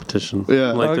kick competition.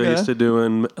 Yeah. like Okay. they used to do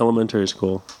in elementary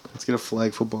school. Let's get a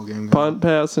flag football game going. Punt,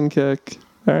 pass, and kick.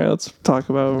 All right, let's talk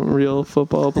about real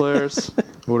football players,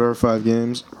 What are 5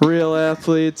 games? real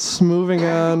athletes. Moving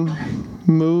on.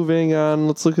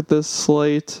 Let's look at this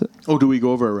slate. Oh, do we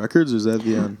go over our records or is that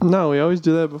the end? No, we always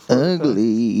do that before.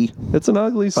 Ugly. It's an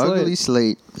ugly slate. Ugly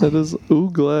slate. It is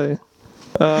ugly.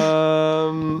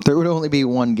 There would only be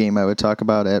one game I would talk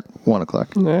about at 1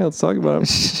 o'clock. All right, let's talk about it.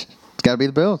 It's got to be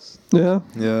the Bills. Yeah.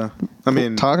 Yeah. I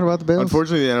mean, Talking about the Bills.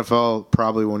 unfortunately, the NFL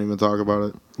probably won't even talk about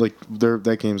it. Like,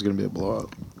 that game's going to be a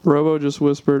blowout. Robo just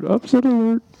whispered, upset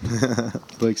alert.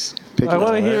 Like, pick I it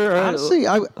want to up. hear. Honestly,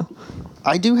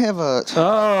 I do have a.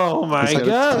 Oh my It's got a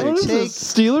God! What is take.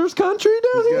 this? Steelers country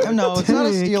down here? No, it's not a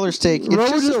Steelers take. It's Robo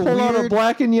just just a pulled out a weird.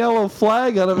 black and yellow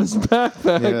flag out of his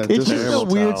backpack. Yeah, It's just a Terrible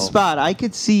weird towel. spot. I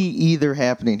could see either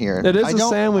happening here. It is I a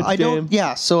don't- sandwich I don't- game.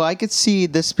 Yeah, so I could see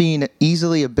this being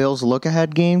easily a Bills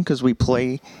look-ahead game because we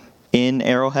play in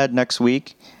Arrowhead next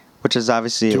week, which is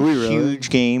obviously Do a we really? huge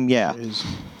game. Yeah.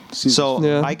 So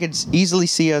Yeah. I could easily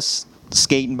see us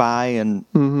skating by and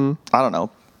I don't know,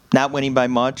 not winning by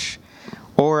much,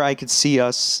 or I could see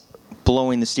us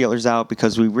blowing the Steelers out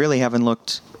because we really haven't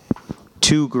looked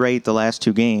too great the last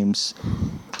 2 games,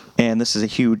 and this is a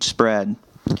huge spread.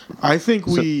 I think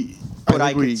we. But I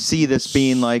think we could see this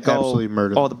being like, absolutely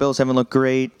murdered oh, them. the Bills haven't looked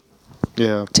great.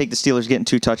 Yeah. Take the Steelers getting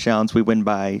 2 touchdowns, we win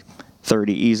by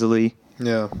 30 easily.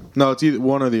 Yeah. No, it's either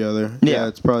one or the other. Yeah.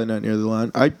 It's probably not near the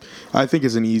line. I think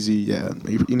it's an easy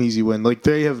win. Like,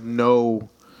 they have no.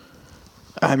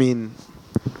 I mean,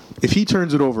 if he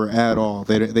turns it over at all,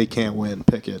 they can't win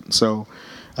Pickett. So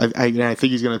I think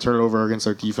he's going to turn it over against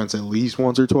our defense at least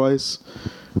once or twice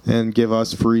and give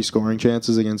us free scoring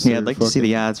chances against Yeah, I'd like to see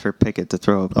the odds for Pickett to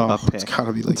throw a pick. It's got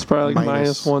to be like It's probably like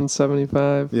minus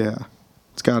 175. Yeah.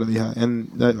 It's got to be high.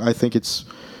 And I think it's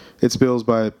Bills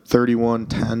by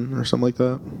 31-10 or something like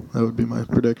that. That would be my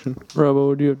prediction. Robo,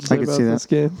 what do you have to say I could about see that. this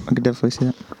game? I could definitely see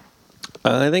that.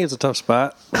 I think it's a tough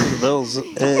spot for the Bills.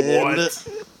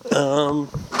 And,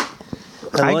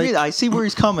 I agree. I see where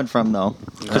he's coming from, though,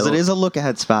 because it is a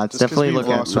look-ahead spot. It's definitely a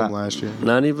look-ahead lost him spot. last year.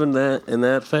 Not even that in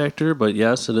that factor, but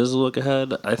yes, it is a look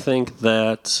ahead. I think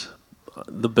that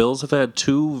the Bills have had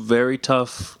 2 very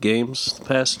tough games the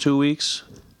past 2 weeks,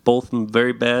 both in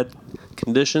very bad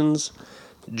conditions.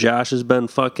 Josh has been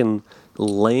fucking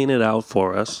laying it out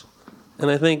for us. And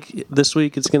I think this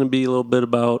week it's going to be a little bit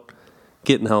about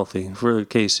getting healthy for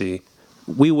KC.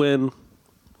 We win,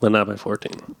 but not by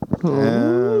 14.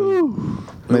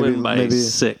 We win by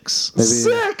 6.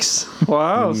 6!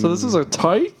 Wow, so this is a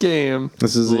tight game.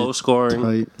 This is Low scoring.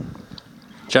 tight.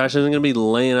 Josh isn't going to be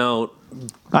laying out.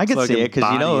 I could see fucking it because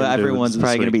bodying everyone's dudes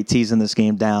probably this going to be week. teasing this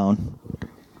game down,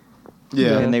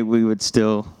 Yeah. and we would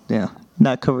still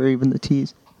not cover even the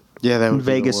tease. Yeah, that would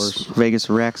be the Vegas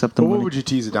racks up the worst. What money. would you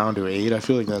tease it down to? 8? I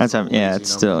feel like That's an yeah, easy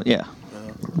it's number. still yeah.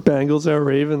 Bengals at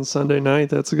Ravens Sunday night.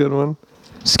 That's a good one.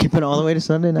 Skipping all the way to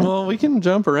Sunday night. Well, we can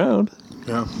jump around.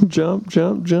 Yeah. Jump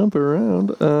around.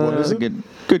 What is That's a good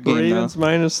game. Ravens though.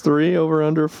 -3 over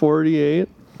under 48.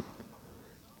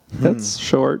 That's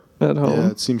short at home. Yeah,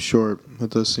 it seems short. It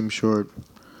does seem short.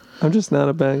 I'm just not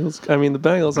a Bengals. I mean, the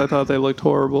Bengals, I thought they looked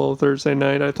horrible Thursday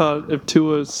night. I thought if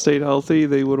Tua stayed healthy,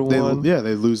 they would have won. Yeah,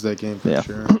 they lose that game for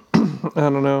sure. I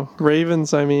don't know.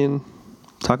 Ravens, I mean.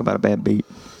 Talk about a bad beat.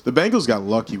 The Bengals got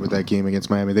lucky with that game against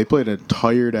Miami. They played a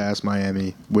tired-ass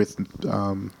Miami with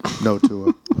no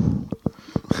Tua.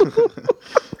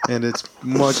 And it's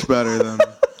much better than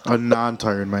a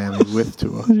non-tired Miami with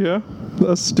Tua. Yeah,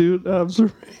 astute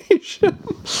observation.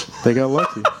 They got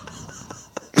lucky.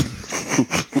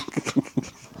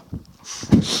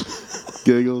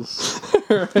 Giggles.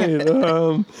 All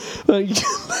right. Thank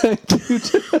you,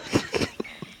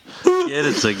 Get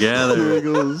it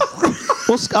together.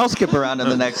 I'll skip around to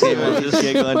the next game. Just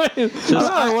giggling.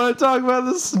 I want to talk about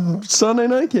this Sunday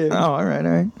night game. Oh, all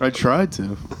right. I tried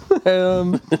to.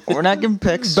 We're not giving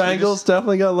picks. Bengals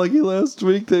definitely got lucky last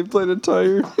week. They played a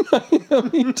tired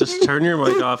Miami. Just turn your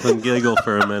mic off and giggle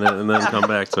for a minute and then come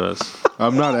back to us.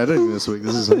 I'm not editing this week.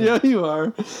 This is Yeah, you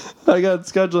are. I got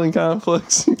scheduling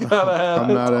conflicts. You gotta have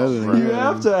I'm not editing. You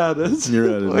have to edit. You're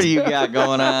editing. What do you got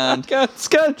going on? I got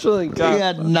scheduling conflicts. You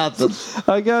got nothing.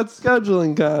 I got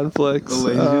scheduling conflicts. The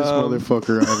laziest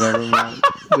motherfucker I've ever met,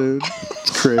 dude.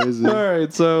 It's crazy. All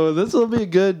right, so this will be a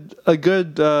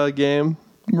good game.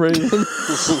 Ravens.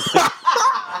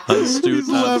 Astute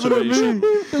observation.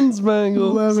 Ravens,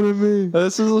 Bengals. Laughing at me.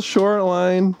 This is a short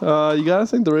line. You gotta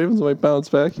think the Ravens might bounce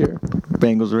back here.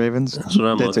 Bengals Ravens. That's what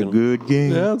I'm That's a looking. good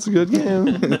game. Yeah, it's a good game.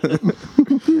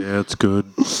 Yeah, it's good.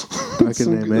 I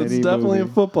can name It's any definitely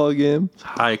movie. a football game.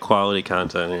 High quality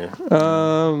content here.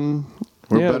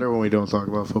 We're yeah. better when we don't talk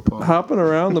about football. Hopping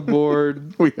around the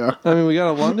board. We are. I mean, we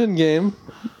got a London game.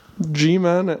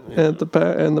 G-Men and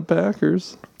the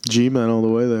Packers. G-Men all the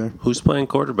way there. Who's playing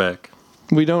quarterback?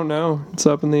 We don't know. It's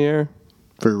up in the air.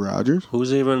 For Rodgers?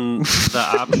 Who's even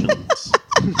the options?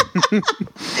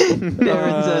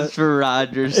 Darren says for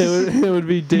Rodgers. It would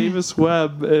be Davis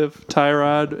Webb if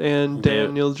Tyrod and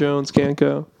Daniel Jones can't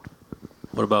go.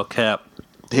 What about Cap?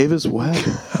 Davis Webb.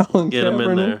 Get him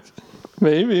in there.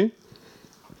 Maybe.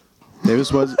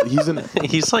 Davis was.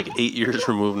 He's like 8 years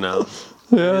removed now.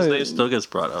 Yeah. His name still gets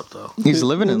brought up though. He's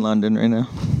living in London right now.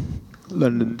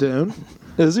 London town.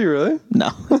 Is he really? No.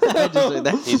 I just said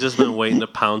that. He's just been waiting to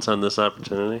pounce on this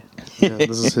opportunity. Yeah,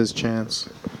 this is his chance.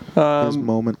 His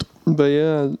moment. But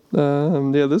yeah,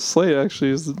 this slate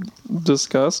actually is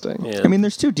disgusting. Yeah. I mean,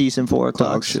 there's two decent 4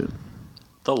 o'clocks. Shit.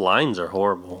 The lines are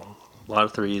horrible. A lot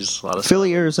of threes, a lot of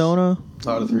Philly, Arizona, A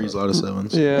lot of threes, a lot of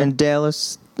sevens. Yeah. and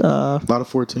Dallas, A lot of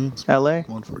 14s. LA.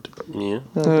 114. Yeah.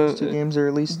 Those two games are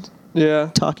at least Yeah.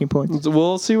 talking points.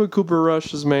 We'll see what Cooper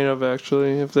Rush is made of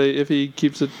actually. If he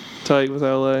keeps it tight with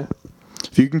LA.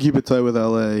 If you can keep it tight with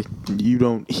LA, you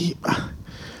don't.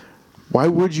 Why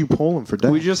would you pull him for that?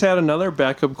 We just had another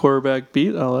backup quarterback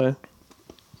beat LA.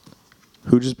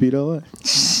 Who just beat LA?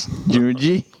 Jimmy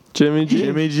G. Jimmy G.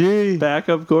 Jimmy G.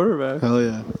 Backup quarterback. Hell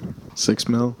yeah. 6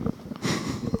 mil.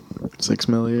 6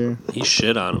 mil a year. He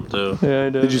shit on him too. Yeah, I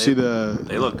did. Did you see the?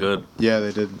 They look good. Yeah,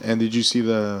 they did. And did you see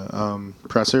the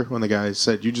presser when the guy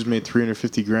said you just made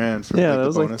 $350,000 for Yeah, like, that the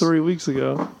was bonus? like 3 weeks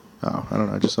ago. Oh, I don't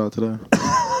know. I just saw it today.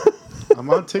 I'm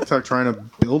on TikTok trying to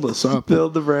build us up.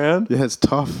 Build the brand. Yeah, it's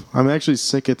tough. I'm actually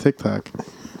sick of TikTok.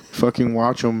 Fucking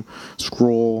watch them,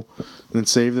 scroll, then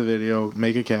save the video,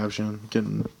 make a caption.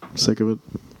 Getting sick of it.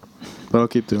 But I'll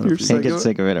keep doing You're it. for you. Can't get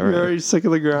sick of it You're already. already sick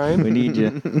of the grind. We need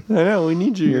you. I know, we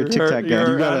need you. You're a TikTok guy. You're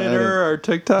You our gotta editor, edit. our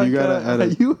TikTok You gotta guy.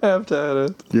 edit. You have to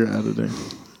edit. You're editing.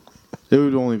 It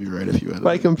would only be right if you edited.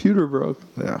 My computer broke.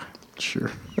 Yeah,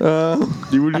 sure.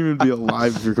 You wouldn't even be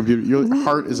alive if your computer. Your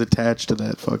heart is attached to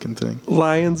that fucking thing.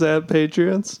 Lions at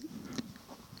Patriots.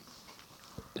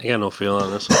 I got no feel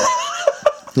on this one.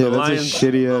 Yeah, The that's Lions- a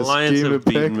shitty the ass Lions game to have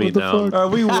beaten pick. me What the down.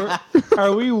 fuck?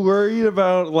 Are we worried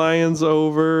about Lions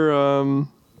over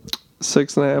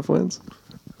 6.5 wins?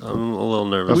 I'm a little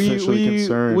nervous. Officially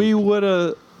concerned. We would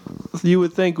have. You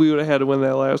would think we would have had to win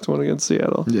that last one against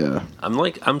Seattle. Yeah.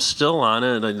 I'm still on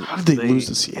it. How did they lose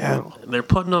to Seattle? They're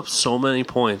putting up so many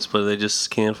points, but they just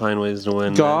can't find ways to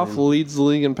win. Goff leads the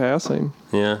league in passing.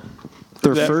 Yeah.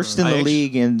 They're That- first in the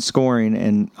league in scoring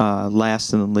and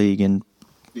last in the league in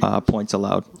points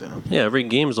allowed. Yeah, every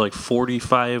game's like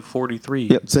 45, 43.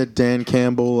 Yep. It's that Dan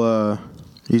Campbell.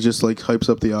 He just like hypes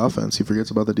up the offense. He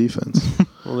forgets about the defense.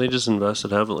 Well, they just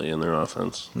invested heavily in their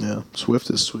offense. Yeah. Swift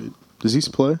is sweet. Does he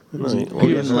play? No, He well,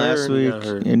 didn't last he week, got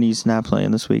hurt. and he's not playing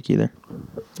this week either.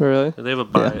 Really? They have a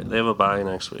bye. Yeah. They have a bye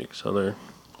next week, so they're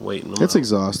waiting. Them It's out.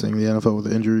 exhausting, the NFL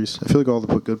with injuries. I feel like all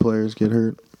the good players get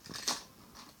hurt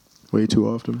way too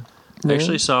often. I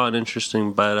actually saw an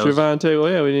interesting bet. Javonte, we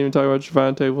didn't even talk about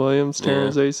Javonte Williams tearing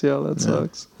his ACL. That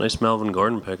sucks. Nice Melvin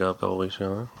Gordon pickup a couple weeks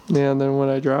ago. Yeah, and then when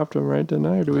I dropped him, right, didn't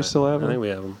I? Or do we still have him? I think we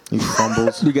have him. He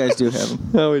fumbles. You guys do have him.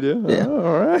 Oh, we do? Yeah. Oh,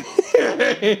 all right.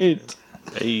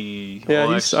 Hey.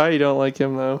 Yeah, I don't like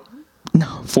him, though.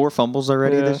 No, 4 fumbles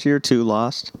already this year, 2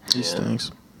 lost. He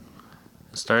stinks.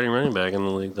 Starting running back in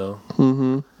the league, though.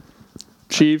 Mm-hmm.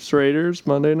 Chiefs, Raiders,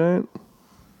 Monday night.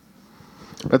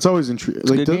 That's always intriguing.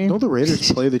 Like, don't the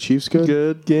Raiders play the Chiefs good?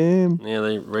 Good game. Yeah,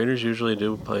 the Raiders usually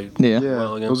do play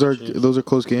well against those are the Chiefs. those are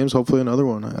close games. Hopefully another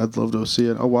one. I'd love to see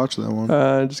it. I'll watch that one.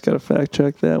 I just got to fact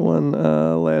check that one.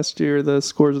 Last year, the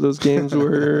scores of those games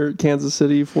were Kansas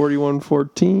City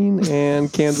 41-14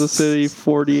 and Kansas City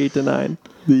 48-9.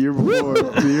 The year before.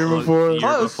 The year before.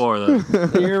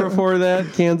 that. The year before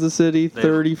that, Kansas City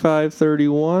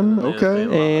 35-31.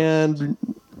 Okay. And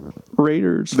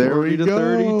Raiders There we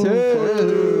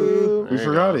 40-32. We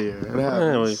forgot it. It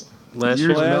happens. Last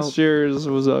year's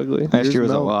was ugly. Last year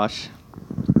was a wash.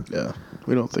 Yeah,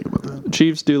 we don't think about that.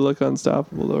 Chiefs do look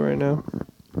unstoppable though right now.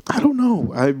 I don't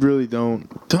know. I really don't.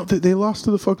 They lost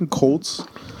to the fucking Colts?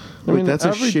 That's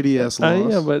a shitty ass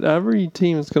loss. Yeah, but every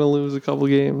team is going to lose a couple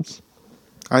games.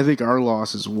 I think our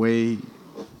loss is way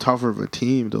tougher of a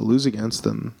team to lose against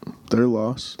than their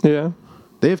loss. Yeah.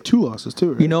 They have 2 losses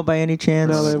too, right? You know by any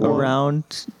chance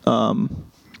around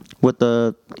what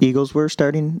the Eagles were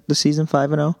starting the season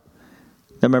 5-0? I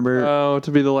remember. Oh, to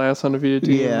be the last undefeated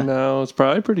team? Yeah. No, it's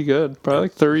probably pretty good. Probably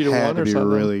like 30-1 or something.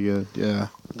 Really good, yeah.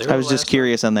 I was just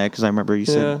curious on that because I remember you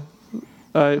said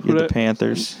the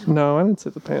Panthers. No, I didn't say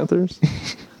the Panthers.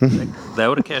 That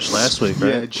would have cashed last week,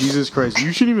 right? Yeah, Jesus Christ.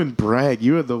 You shouldn't even brag.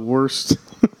 You had the worst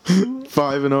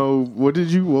 5-0.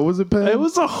 What was it, Pat? It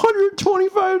was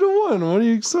 125-1. What do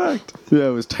you expect? Yeah, it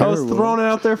was terrible. I was throwing it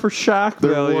out there for shock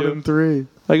They're value. 1-3.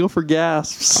 I go for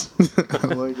gasps. I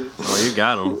like it. Well, you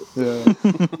got them. Yeah.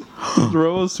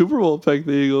 Throw a Super Bowl pick,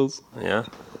 the Eagles. Yeah,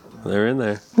 they're in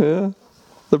there. Yeah.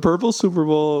 The purple Super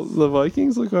Bowl, the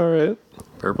Vikings look all right.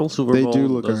 Purple Super They Bowl do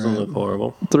look doesn't all right. look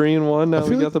horrible. 3-1. Now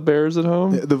we like got the Bears at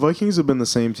home. The Vikings have been the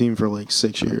same team for like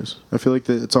 6 years. I feel like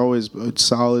it's always a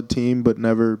solid team, but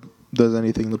never does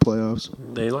anything in the playoffs.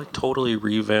 They totally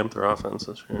revamped their offense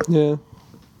this year. Yeah.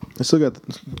 They still got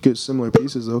good similar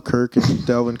pieces though. Kirk and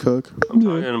Dalvin Cook. I'm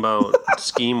talking about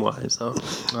scheme wise though.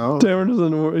 Oh. Cameron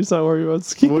doesn't. He's not worried about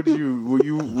scheme. What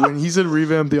you when he said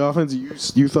revamp the offense?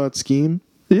 You thought scheme?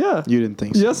 Yeah. You didn't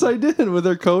think so? Yes, I did with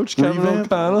their coach Kevin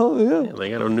O'Connell. Yeah. Yeah, they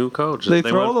got a new coach. They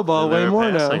throw the ball way more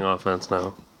now. Passing offense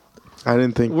now. I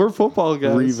didn't think We're football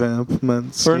guys. revamp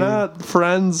meant scheme. We're not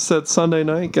friends at Sunday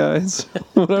night, guys.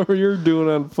 Whatever you're doing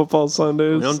on football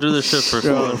Sundays. We don't do this shit for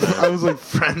fun. I was like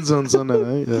friends on Sunday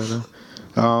night. Yeah,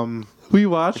 no. We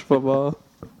watch football.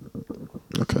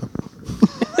 Okay.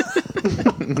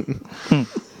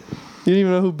 You didn't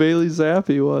even know who Bailey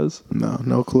Zappi was.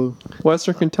 No clue.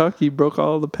 Western Kentucky broke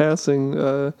all the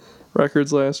passing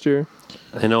records last year.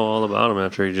 I know all about him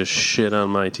after he just shit on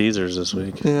my teasers this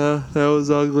week. Yeah, that was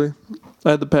ugly.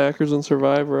 I had the Packers and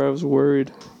Survivor. I was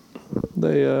worried.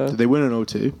 Did they win an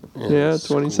OT? Yeah,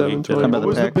 27-20. How about What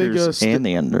was the the big, Packers and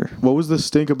the under? What was the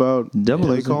stink about Devon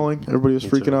play was- calling? Everybody was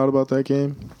freaking out about that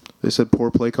game. They said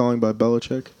poor play calling by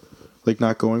Belichick, like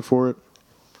not going for it.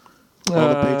 All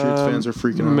the Patriots fans are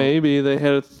freaking out. Maybe they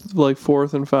had it like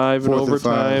 4th and 5 in 4th and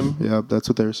overtime. 5. Yeah, that's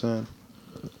what they were saying.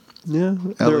 Yeah.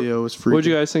 Elio was freaking. What did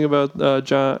you guys think about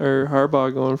John or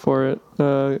Harbaugh going for it?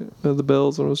 The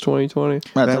Bills when it was 2020. I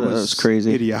thought that was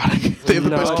crazy. Idiotic. They have the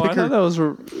best I kicker. thought that was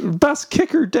best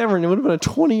kicker, Devon. It would have been a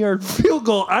 20-yard field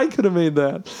goal. I could have made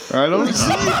that. I don't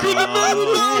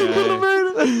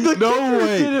No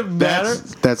way. Didn't matter.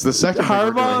 That's the second.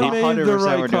 Harbaugh He made the 100%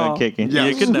 right were call. doing kicking.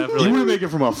 Yes. You could definitely. You would make it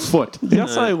from a foot.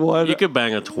 Yes, I would. You could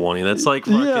bang a 20. That's like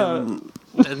fucking. Yeah.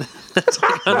 That's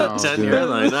like on a 10-yard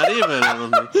line. Not even. I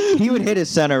don't think. He would hit his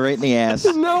center right in the ass.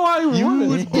 No, I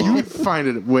wouldn't. You would find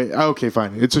it. Wait. Okay,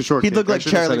 fine. It's a short. He'd kick. look I like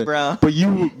shouldn't have Charlie said it. Brown. But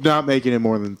you not making it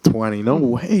more than 20. No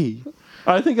way.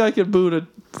 I think I could boot a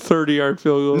 30-yard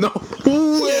field goal.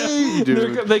 No way,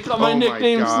 dude. They call my Oh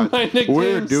nicknames. God. My nicknames.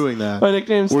 We're doing that. My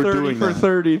nickname's We're 30 doing for that.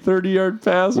 30. 30-yard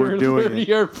passer. We're doing it.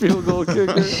 30-yard field goal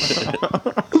kicker.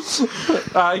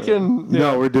 I can. Yeah.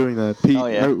 No, we're doing that. Pete, Oh,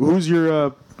 yeah. who's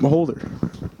your holder?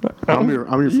 I'm your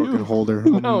fucking holder.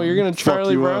 No, you're gonna Fuck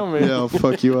Charlie you Brown up. me. Yeah, I'll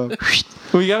fuck you up.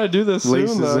 We gotta do this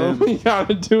Laces soon, though. in. We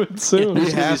gotta do it soon. We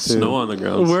There's gonna be have to. snow on the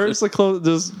ground. Where's the close?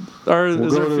 Is there go to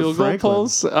field goal Franklin.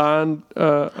 posts on?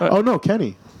 Oh no,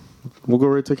 Kenny. We'll go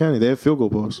right to Kenny. They have field goal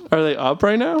posts. Are they up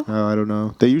right now? Oh, I don't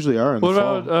know. They usually are in What the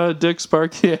fall. about Dick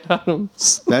Sparky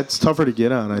Adams? That's tougher to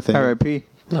get on, I think. R.I.P.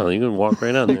 No, you can walk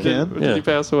right on there. Did he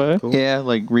pass away? Cool. Yeah,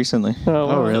 like recently. Oh,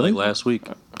 wow. Like last week.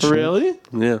 Really?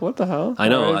 Yeah. What the hell? I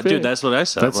know, R.I.P. dude. That's what I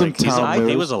said. That's I'm like, some he's Tom alive. He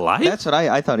Mills. was alive. That's what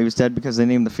I thought he was dead because they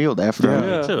named the field after him.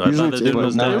 Me too. I Usually thought the dude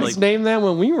was it dead. was They Like, was named that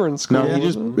when we were in school.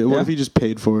 No, what if he just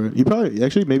paid for it? He probably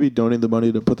actually maybe donated the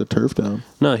money to put the turf down.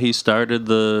 no, he started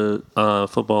the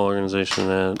football organization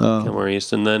at Kenmore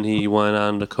East, and then he went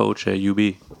on to coach at UB.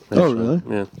 Oh, actually. really?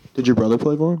 Yeah. Did your brother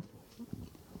play for him?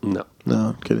 No,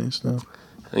 No, kidding. No.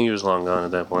 I think he was long gone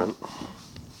at that point.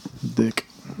 Dick.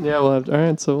 Yeah, we'll have. All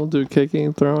right, so we'll do kicking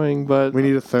and throwing, but We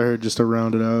need a third just to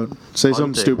round it out. Say something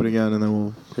Punting. stupid again, and then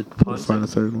we'll find a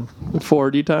third one.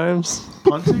 40 times.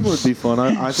 Punting would be fun.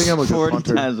 I think I'm a good 40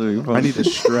 punter. times would be fun. I need to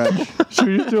stretch. Should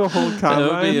we just do a whole That would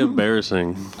be combine?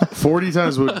 embarrassing. 40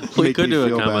 times would We make could me do a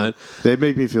feel combine. bad. They'd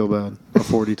make me feel bad. A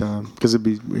 40 time because it'd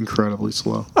be incredibly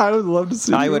slow. I would love to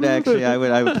see. I you would do actually, it.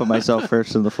 I would put myself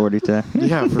first in the 40 time.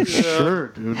 Yeah, for sure,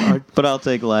 dude. But I'll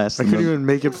take last. I couldn't even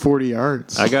make it 40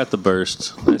 yards. I got the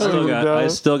burst. I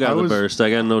still got the burst.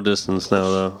 I got no distance now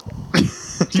though. Can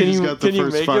just you got the can you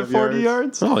first make it 5 40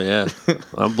 yards. yards? Oh yeah,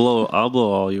 I'll blow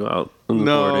all you out. In the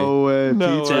No way.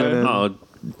 No Pete's way. winning. 40. Oh,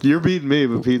 You're beating me,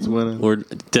 but Pete's winning. or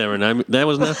Devon. That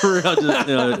was never even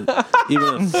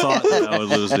a thought that I would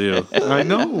lose to you. I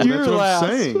know. You're That's what last. I'm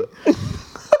saying.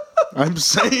 I'm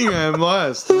saying I'm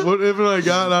last. What have I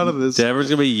got out of this? Devon's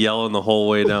gonna be yelling the whole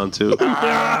way down too.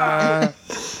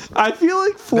 I feel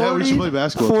like 40, Yeah, we should play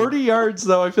basketball. 40 yards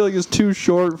though. I feel like is too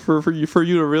short for you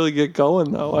to really get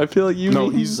going though. I feel like you. No,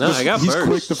 need- he's I got he's burst.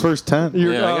 quick the first 10.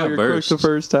 You're, Yeah, I got you're burst. quick the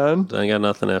first 10. I got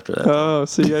nothing after that. Oh,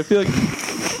 see, I feel like.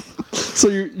 So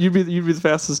you'd be the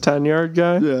fastest 10-yard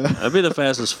guy. Yeah. I'd be the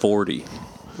fastest 40,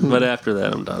 but after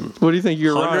that I'm done. What do you think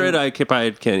you're 100, running? I can't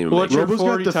even. What's Make your it. Robo's got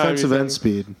 40 time, defensive you end think?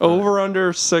 speed. Over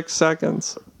under 6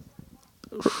 seconds.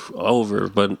 Over,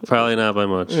 but probably not by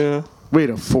much. Yeah. Wait,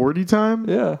 a 40 time?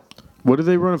 Yeah. What did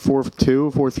they run? A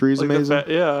 4.2? 4.3 is Like amazing.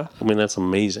 yeah. I mean, that's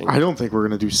amazing. I don't think we're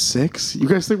going to do 6. You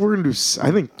guys think we're going to do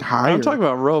I think higher. I'm talking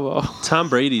about Robo. Tom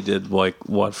Brady did like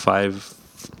what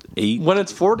 5'8". When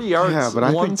it's 40 yards, Yeah, but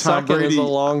I 1 think Tom second Brady is a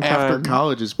long after time.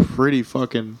 college is pretty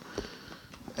fucking,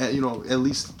 at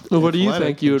least. What do you athletic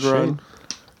think you would and run?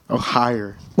 shape. Oh,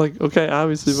 higher. Like, okay,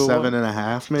 obviously, but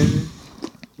 7.5 maybe.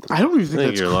 I don't even I think think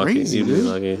that's you're lucky. crazy, You'd be dude.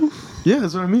 lucky. Yeah,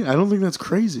 that's what I mean. I don't think that's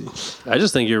crazy. I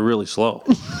just think you're really slow,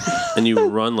 and you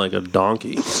run like a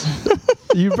donkey.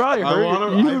 you probably I hurt.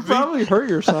 wanna- You I would think- probably hurt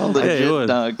yourself. Yeah, you would.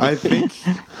 I think.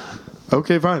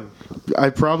 Okay, fine. I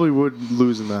probably would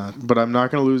lose in that, but I'm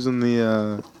not going to lose in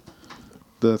the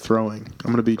throwing. I'm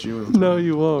going to beat you in the No,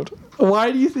 you won't. Why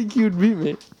do you think you'd beat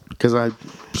me? because I'm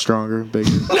stronger, bigger.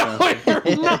 No,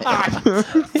 you're not.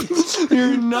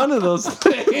 You're none of those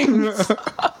things.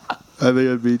 I think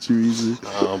I'd beat you easy.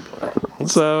 Oh boy.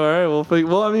 So, all right,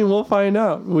 we'll find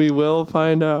out. We will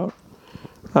find out.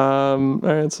 All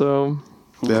right, so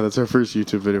Yeah, that's our first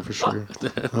YouTube video for sure.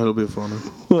 That'll be a fun one.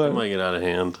 It what? might get out of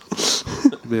hand.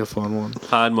 It'll be a fun one.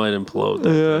 Pod might implode that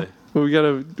Yeah, day. what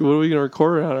are we gonna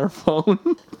record on our phone?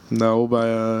 No, we'll buy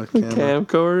a camera.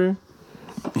 Camcorder.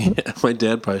 Yeah, my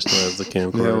dad probably still has the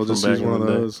camcorder Yeah, we'll from just back use one in of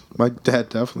the day. those. My dad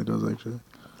definitely does, actually.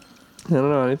 I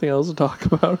don't know anything else to talk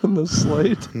about in this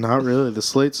slate. Not really. The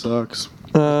slate sucks.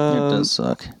 It does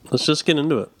suck. Let's just get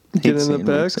into it. Get Hate in the seeing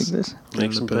weeks picks. like this.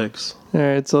 Make some picks. All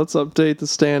right, so let's update the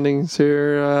standings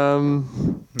here.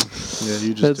 Yeah,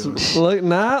 you just do it.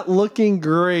 Not looking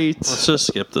great. Let's just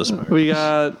skip this part. We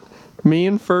got me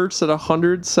and Fertz at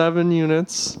 107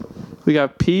 units. We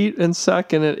got Pete in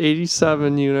second at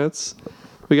 87 units.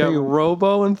 We got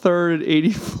Robo in third at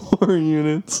 84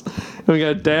 units. And we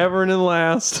got Davern in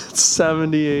last at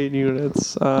 78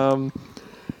 units.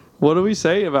 What do we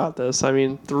say about this? I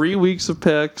mean, 3 weeks of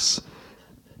picks.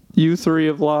 You three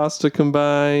have lost a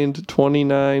combined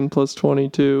 29 plus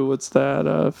 22. What's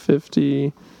that?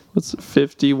 50. What's it,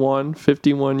 51?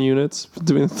 51 units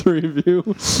between the three of you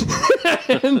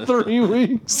in 3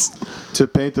 weeks. To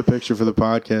paint the picture for the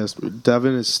podcast,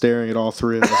 Devon is staring at all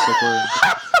three of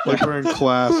us like we're in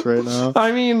class right now.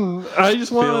 I mean, I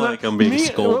just want I feel like I'm being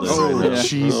scolded Oh, right now.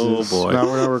 Jesus. Oh, boy. Now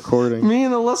we're not recording. Me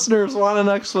and the listeners want an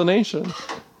explanation.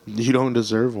 You don't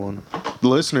deserve one. The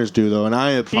listeners do, though, and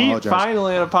I Pete apologize.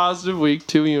 finally had a positive week,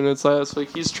 2 units last week.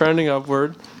 He's trending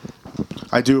upward.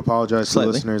 I do apologize to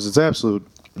Slightly. the listeners. It's absolute,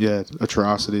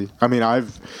 atrocity. I mean, I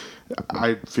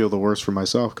feel the worst for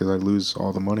myself because I lose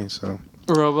all the money, so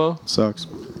Robo. it sucks.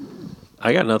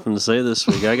 I got nothing to say this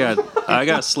week. I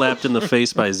got slapped in the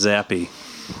face by Zappy.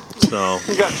 So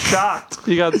You got shocked.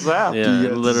 You got zapped. yeah, I You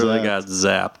got literally zapped. got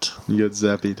zapped. You get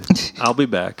zappied. I'll be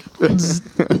back.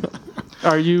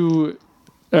 Are you...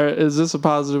 is this a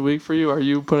positive week for you? Are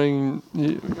you putting...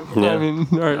 Yeah, I mean,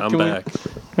 all right, I'm can back.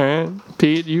 All right.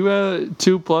 Pete, you had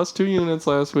 2+2 units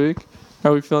last week.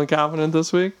 Are we feeling confident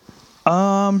this week?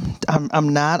 I'm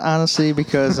not, honestly,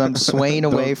 because I'm swaying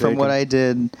away from what I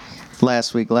did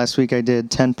last week. Last week I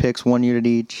did 10 picks, 1 unit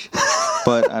each.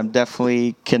 But I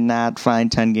definitely cannot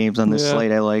find 10 games on this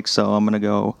slate I like, so I'm going to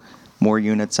go more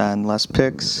units on less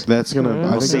picks. That's going to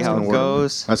We'll see how it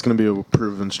goes. That's going to be a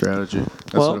proven strategy.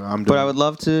 That's what I'm doing. But I would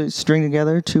love to string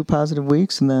together 2 positive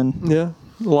weeks and then... Yeah.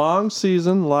 Long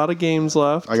season, a lot of games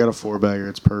left. I got a 4-bagger.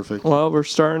 It's perfect. Well, we're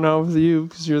starting out with you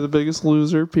because you're the biggest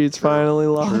loser. Pete's finally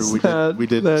lost We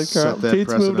did that set crown. that Pete's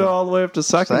precedent. moved all the way up to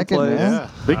second place. Yeah,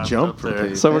 big jump for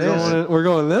Pete. So we're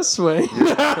going this way.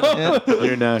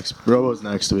 You're next. Robo's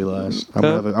next to be last. I'm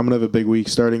gonna have a big week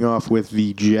starting off with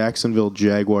the Jacksonville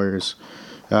Jaguars.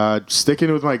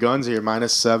 Sticking with my guns here,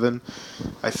 -7.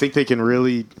 I think they can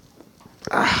really.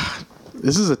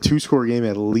 This is a 2-score game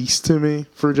at least to me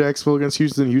for Jacksonville against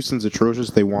Houston. Houston's atrocious.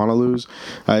 They want to lose.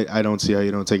 I don't see how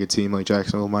you don't take a team like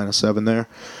Jacksonville -7 there.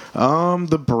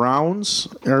 The Browns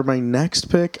are my next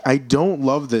pick. I don't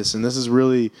love this, and this is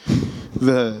really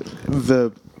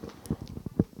the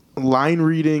line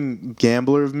reading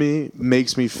gambler of me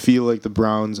makes me feel like the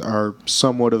Browns are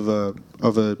somewhat of a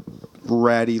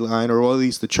ratty line, or well, at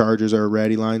least the Chargers are a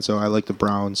ratty line, so I like the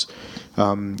Browns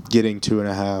getting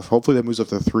 2.5. Hopefully that moves up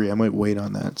to 3. I might wait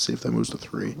on that, see if that moves to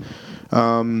 3.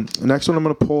 The next one I'm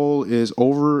going to pull is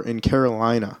over in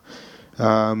Carolina.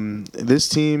 This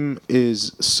team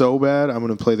is so bad, I'm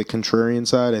going to play the contrarian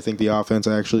side. I think the offense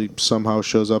actually somehow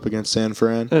shows up against San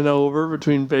Fran. An over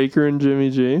between Baker and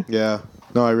Jimmy G. Yeah.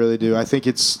 No, I really do. I think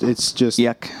it's just...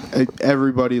 Yuck.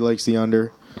 Everybody likes the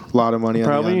under. A lot of money on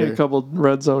the under. Probably a couple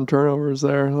red zone turnovers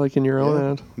there, like in your own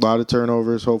end. A lot of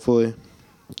turnovers, hopefully.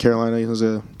 Carolina has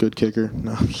a good kicker.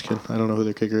 No, I'm just kidding. I don't know who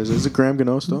their kicker is. Is it Graham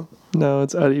Gano still? No,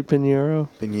 it's Eddie Pinheiro.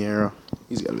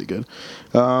 He's got to be good.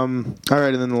 All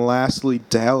right, and then lastly,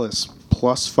 Dallas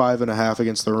 +5.5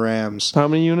 against the Rams. How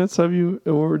many units have you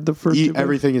ordered the first two?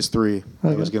 Everything is 3.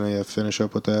 Okay. I was going to finish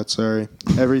up with that. Sorry.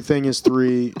 Everything is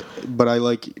 3, but I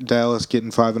like Dallas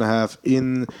getting 5.5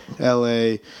 in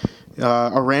L.A.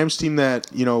 A Rams team that,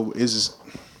 is...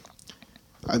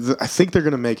 I think they're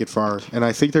going to make it far, and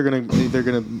I think they're going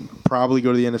to probably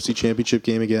go to the NFC Championship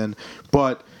game again.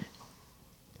 But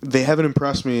they haven't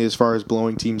impressed me as far as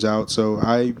blowing teams out, so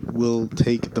I will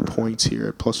take the points here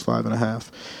at +5.5.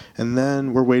 And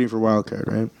then we're waiting for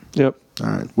wildcard, right? Yep. All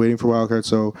right, waiting for wildcard.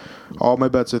 So all my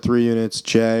bets are 3 units: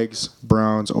 Jags,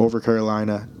 Browns, over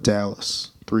Carolina,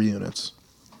 Dallas, 3 units.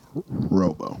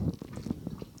 Robo.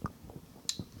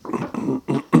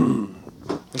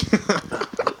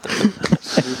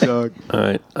 All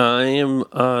right, I am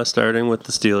starting with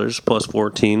the Steelers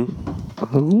 +14.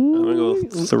 I'm gonna go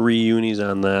with 3 unis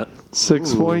on that.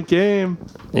 6-point game.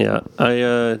 Yeah,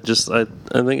 I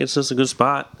think it's just a good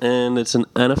spot, and it's an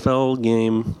NFL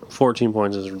game. 14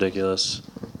 points is ridiculous,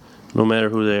 no matter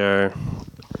who they are.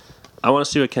 I want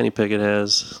to see what Kenny Pickett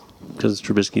has because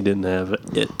Trubisky didn't have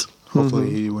it.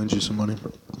 Hopefully he wins you some money.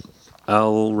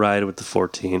 I'll ride with the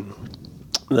 14.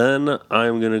 Then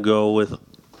I'm gonna go with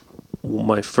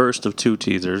my first of 2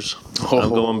 teasers. I'm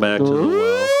going back to the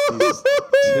well.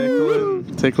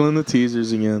 Tickling the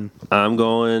teasers again. I'm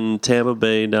going Tampa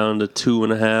Bay down to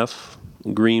 2.5.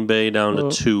 Green Bay down to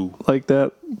 2. Like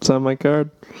that. It's on my card.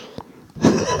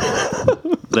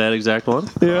 That exact one?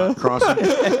 Yeah.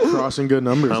 Crossing good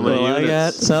numbers. How many Well, I got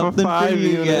units? something for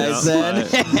you guys then.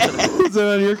 Is it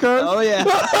on your card? Oh, yeah.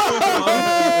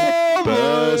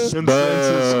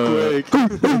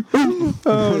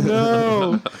 Oh,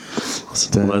 no.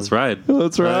 Let's ride.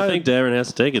 Let's ride. I think Devon has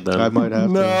to take it then. I might have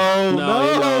to. No.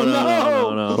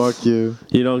 Fuck you.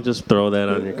 You don't just throw that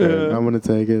on your card. I'm going to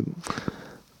take it.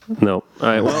 No. All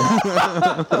right,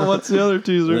 well. What's the other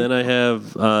teaser? Then I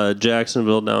have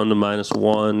Jacksonville down to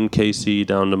 -1, KC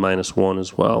down to -1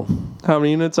 as well. How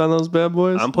many units on those bad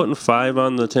boys? I'm putting 5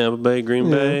 on the Tampa Bay,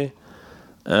 Green Bay,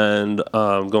 and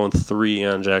going 3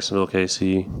 on Jacksonville,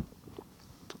 KC.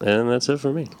 And that's it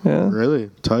for me. Yeah. Really?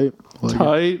 Tight.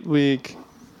 Tight week.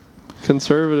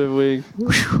 Conservative week.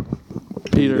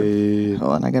 Peter.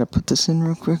 Hold on, I got to put this in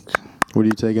real quick. What are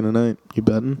you taking tonight? You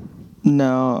betting?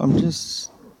 No, I'm just...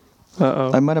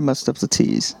 Uh-oh. I might have messed up the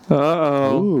tees.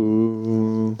 Uh-oh.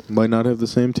 Ooh. Might not have the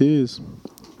same tees.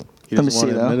 He Let me doesn't see,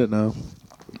 want to admit it now.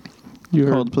 You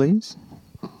heard. Hold, please.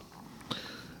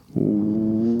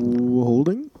 Ooh,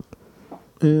 holding.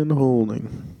 And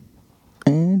holding.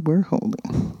 And we're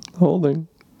holding. Holding.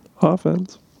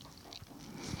 Offense.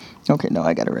 Okay, no,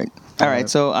 I got it right. All right,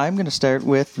 so I'm going to start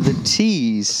with the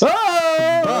tees.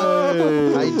 Oh!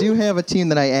 I do have a team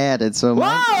that I added, so a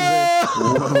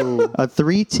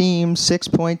 3-team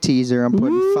 6-point teaser. I'm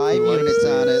putting 5 units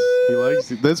on it. He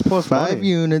likes it. That's plus 5 money.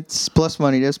 units plus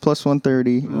money. That's plus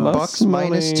 130. Bucks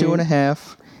minus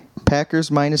 2.5.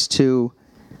 Packers minus 2.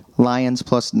 Lions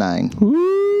plus 9.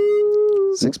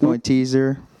 6-point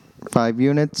teaser. 5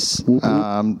 units.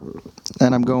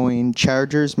 And I'm going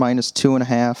Chargers minus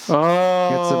 2.5.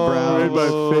 Oh, the Browns. right, my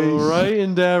face. Right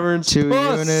in Davern's 2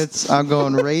 puss. units. I'm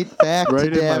going right back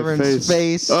Right to in my Davern's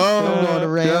face. Oh, I'm going to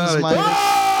Rams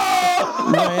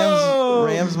God,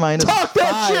 Rams minus Talk 5.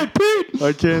 that shit, Pete!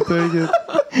 I can't take it.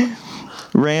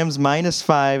 Rams minus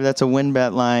 5. That's a win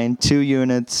bet line. 2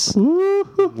 units.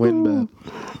 Win bet.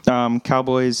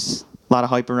 Cowboys, a lot of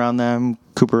hype around them.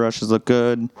 Cooper Rushes look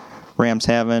good. Rams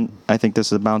haven't. I think this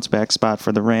is a bounce back spot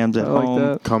for the Rams at home.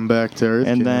 That. Come back to earth.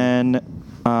 And then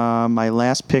my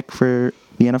last pick for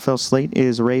the NFL slate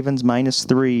is Ravens minus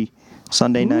 3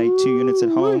 Sunday night, 2 units at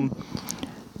home.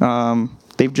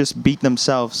 They've just beat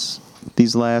themselves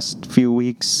these last few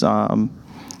weeks.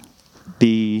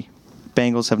 The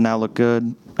Bengals have now looked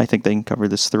good. I think they can cover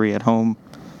this 3 at home.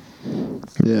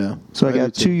 Yeah. So I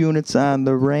got 2 units on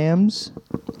the Rams,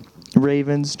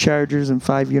 Ravens, Chargers, and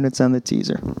 5 units on the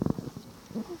teaser.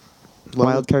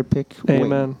 Wild card pick.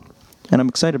 Amen. And I'm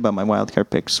excited about my wild card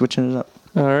pick, switching it up.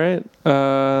 All right.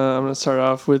 I'm going to start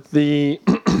off with the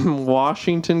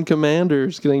Washington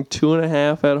Commanders getting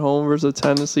 2.5 at home versus the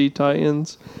Tennessee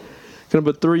Titans. Going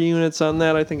to put 3 units on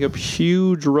that. I think a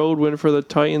huge road win for the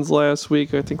Titans last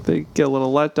week. I think they get a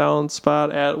little letdown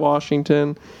spot at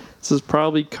Washington. This is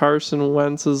probably Carson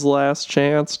Wentz's last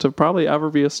chance to probably ever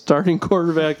be a starting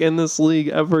quarterback in this league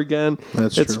ever again.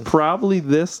 It's true. probably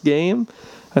this game.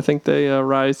 I think they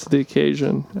rise to the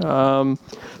occasion.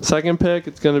 Second pick,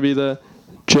 it's going to be the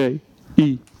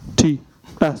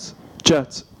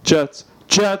Jets.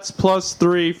 Jets plus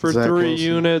 3 for Zach 3 Wilson.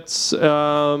 units.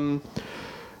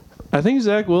 I think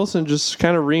Zach Wilson just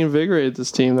kind of reinvigorated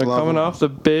this team. They're coming off the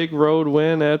big road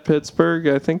win at Pittsburgh.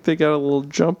 I think they got a little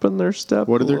jump in their step.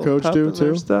 What did their coach do,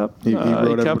 too? He wrote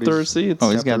kept the everybody's- receipts. Oh,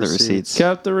 he's got the receipts.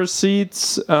 Kept the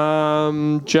receipts.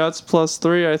 Jets plus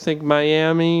 3. I think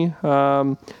Miami.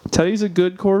 Teddy's a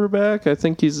good quarterback. I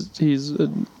think he's a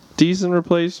decent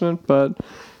replacement, but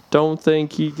don't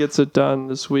think he gets it done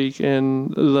this week in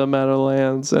the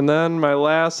Meadowlands. And then my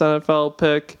last NFL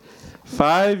pick,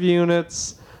 5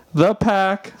 units. The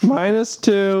Pack minus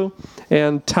 2,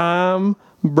 and Tom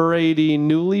Brady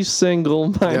newly single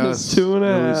minus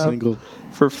 2.5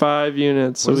 for 5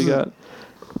 units. So we got.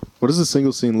 What does the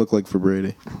single scene look like for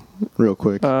Brady? Real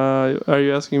quick. Are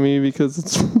you asking me because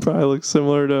it's probably looks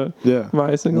similar to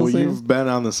my single scene? Well, you've been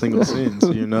on the single scene,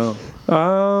 so you know.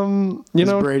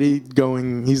 Brady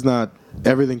going? He's not.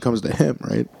 Everything comes to him,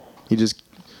 right?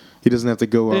 He doesn't have to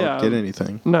go out and get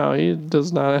anything. No, he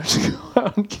does not have to go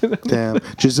out and get anything. Damn.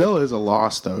 Giselle is a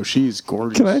loss, though. She's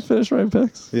gorgeous. Can I finish my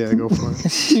picks? Yeah, go for it.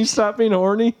 Can you stop being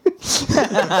horny?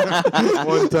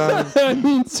 One time. I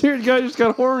mean, serious guy just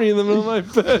got horny in the middle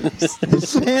of my picks.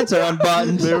 His pants are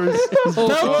unbuttoned. His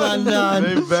belt's undone.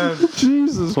 They've been.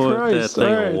 Jesus Put Christ. that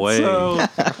thing away. All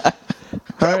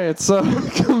right, so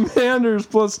Commanders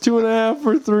plus 2.5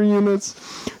 for 3 units.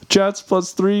 Jets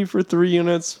plus 3 for 3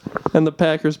 units, and the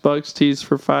Packers Bucks tease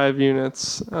for 5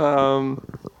 units. I'll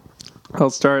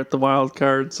start the wild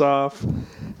cards off.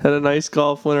 Had a nice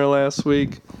golf winner last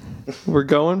week. We're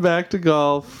going back to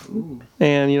golf,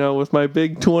 and with my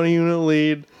big 20-unit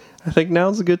lead, I think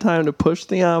now's a good time to push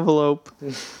the envelope.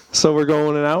 So we're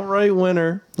going an outright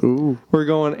winner. Ooh. We're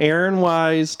going Aaron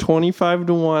Wise 25-1.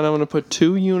 I'm going to put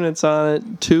 2 units on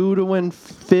it. 2 to win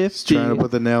 50. Trying to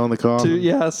put the nail in the coffin.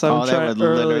 Yes, I'm that trying. would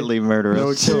literally murder No,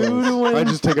 us. 2 to win. I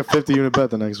just take a 50-unit bet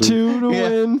the next week. 2 to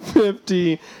win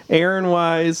 50. Aaron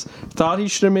Wise thought he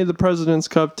should have made the President's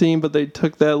Cup team, but they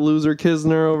took that loser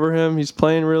Kisner over him. He's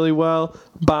playing really well.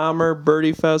 Bomber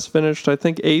Birdie Fest finished, I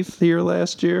think, 8th here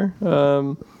last year.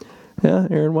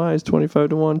 Aaron Wise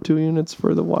 25-1, 2 units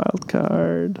for the wild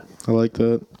card. I like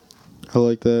that.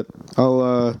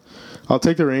 I'll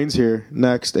take the reins here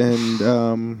next,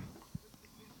 and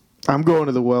I'm going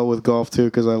to the well with golf too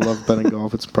because I love betting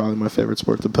golf. It's probably my favorite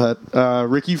sport to bet.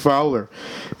 Ricky Fowler,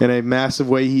 in a massive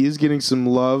way, he is getting some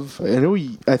love.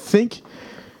 I think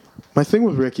my thing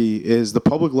with Ricky is the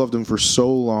public loved him for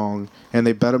so long, and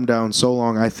they bet him down so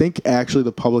long. I think actually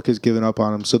the public has given up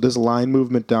on him. So this line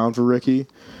movement down for Ricky,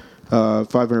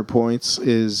 500 points,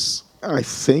 is I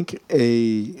think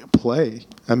a play.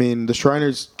 I mean, the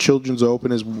Shriners Children's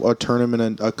Open is a tournament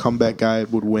and a comeback guy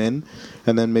would win,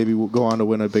 and then maybe we'll go on to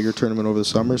win a bigger tournament over the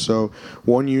summer. So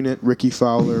 1 unit, Ricky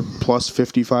Fowler, plus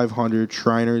 5,500,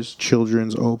 Shriners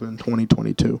Children's Open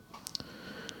 2022.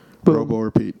 Boom. Robo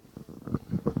or Pete?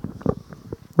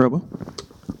 Robo?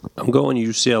 I'm going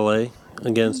UCLA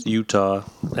against Utah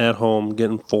at home,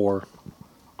 getting 4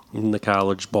 in the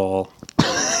college ball.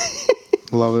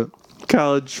 Love it.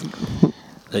 College.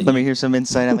 Let me hear some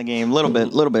insight on the game. Little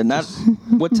bit. Not.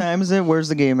 What time is it? Where's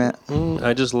the game at?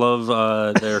 I just love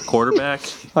their quarterback.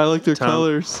 I like their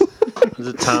colors. Is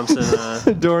it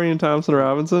Thompson? Dorian Thompson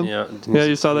Robinson. Yeah. Yeah,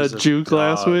 you saw that juke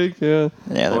last week. Yeah.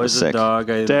 Yeah, that was sick. Dog.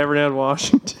 Davernad,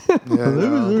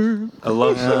 Washington. I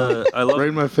love I love Right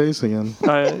in my face again.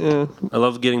 Yeah. I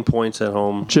love getting points at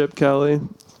home. Chip Kelly.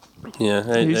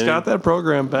 Yeah, He's got that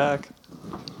program back.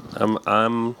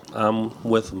 I'm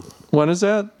with him. When is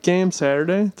that game?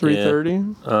 Saturday,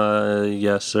 3:30.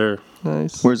 Yes, sir.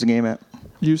 Nice. Where's the game at?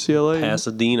 UCLA.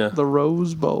 Pasadena. The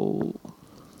Rose Bowl.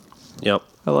 Yep.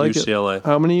 I like UCLA. it.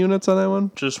 How many units on that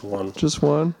one? Just one. Just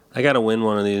one. I gotta win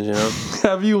one of these, you know.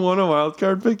 Have you won a wild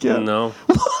card pick yet? No.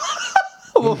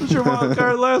 What was your wild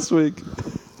card last week?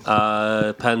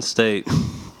 Penn State.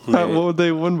 What would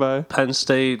they win by? Penn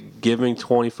State giving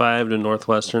 25 to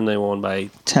Northwestern. They won by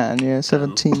 10. Yeah,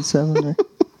 17-7.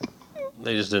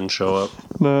 They just didn't show up.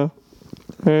 No.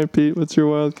 All right, Pete. What's your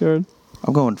wild card?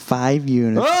 I'm going 5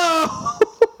 units. Oh!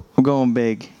 I'm going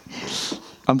big.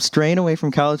 I'm straying away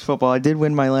from college football. I did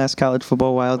win my last college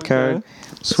football wild card.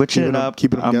 Switching it up.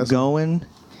 I'm going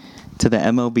to the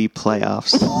MLB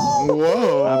playoffs.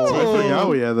 Whoa!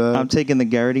 I'm taking the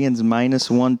Guardians minus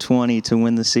 120 to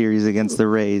win the series against the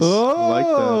Rays. Oh, I like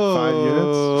that. 5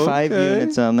 units. 5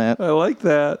 units on that. I like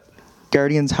that.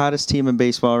 Guardians hottest team in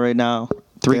baseball right now.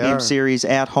 3-game series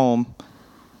at home.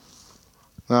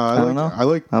 I don't know. I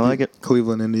like it.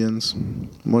 Cleveland Indians.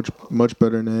 Much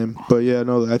better name. But yeah,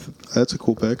 no, that's a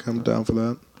cool pick. I'm down for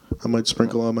that. I might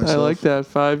sprinkle on myself. I like that.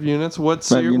 5 units. What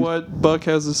Buck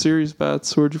has the series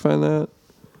bets? Where'd you find that?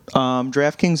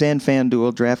 DraftKings and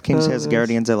FanDuel. DraftKings has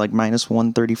Guardians at like minus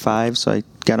 135, so I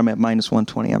got them at minus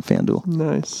 120 on FanDuel.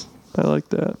 Nice. I like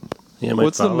that. Yeah,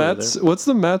 What's the Mets? What's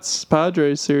the Mets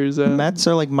Padres series at? Mets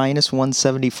are like minus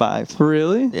 175.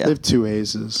 Really? Yeah. They have 2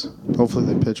 aces.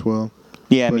 Hopefully they pitch well.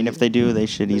 Yeah, I mean, if they do, they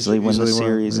should easily win the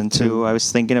series. And 2, I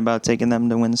was thinking about taking them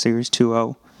to win the series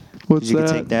 2-0. What's you that?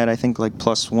 could take that, I think, like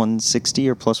plus 160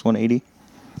 or plus 180.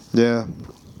 Yeah.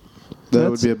 That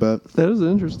would be a bet. That is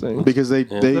interesting. Because that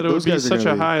it would be such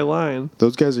a high line.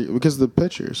 Those guys are because of the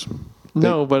pitchers.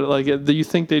 No, but like, do you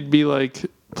think they'd be like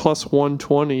plus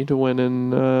 120 to win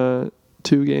in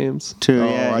 2 games? 2, I yeah,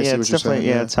 see what it's you're definitely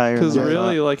saying, it's higher. Because than that.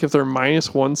 really, like, if they're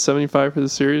minus 175 for the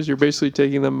series, you're basically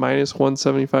taking them minus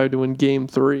 175 to win Game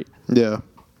 3. Yeah,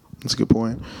 that's a good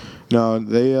point. No,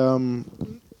 they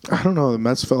I don't know. The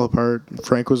Mets fell apart.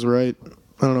 Frank was right.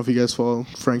 I don't know if you guys follow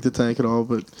Frank the Tank at all,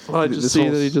 but I just see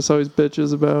that he just always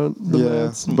bitches about the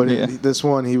Mets. But this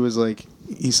one, he was like,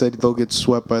 he said they'll get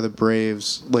swept by the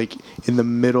Braves like in the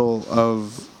middle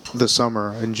of the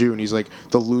summer in June. He's like,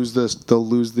 they'll lose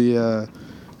the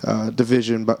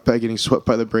division by getting swept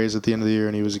by the Braves at the end of the year,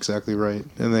 and he was exactly right.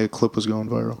 And the clip was going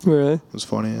viral. Really? It was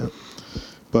funny, yeah.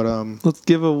 But let's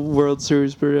give a World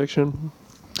Series prediction.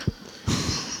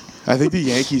 I think the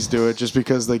Yankees do it just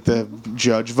because like the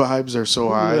Judge vibes are so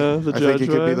high. Yeah, the I Judge think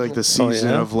it could be vibe. like the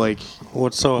season of like.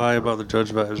 What's so high about the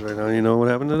Judge vibes right now? You know what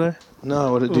happened today?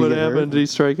 No, what What happened? Did he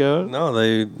strike out? No,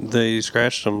 they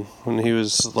scratched him when he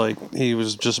was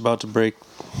just about to break.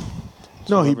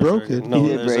 No, he broke it. No, He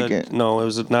did break it. No, it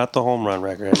was not the home run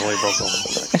record. I know he broke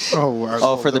the home run record.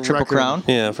 Oh, for the Triple Crown?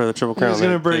 Yeah, for the Triple Crown. He's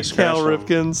going to They break scratched Cal him.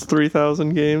 Ripken's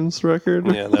 3,000 games record.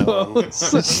 Yeah, that one.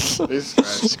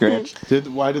 Scratch.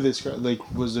 Why did they scratch? Like,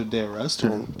 was there day arrest or?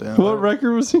 What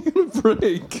record was he going to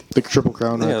break? The Triple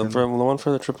Crown Yeah, record. the one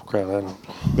for the Triple Crown. I don't.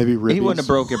 Maybe Ribbies. He wouldn't have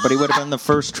broke it, but he would have been the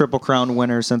first Triple Crown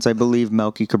winner since I believe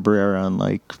Melky Cabrera on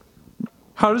like.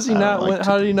 How does he not win?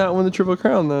 How did he not win the Triple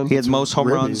Crown then? He had most home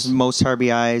runs, Ribbies. most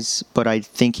RBIs, but I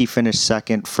think he finished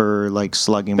second for like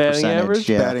slugging Batting percentage. average?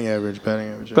 Yeah. Batting average.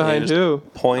 Yeah. Behind who?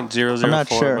 .004 I'm not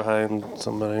sure. behind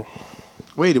somebody.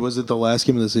 Wait, was it the last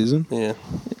game of the season? Yeah. That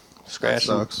Scratch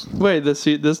him. sucks. Wait,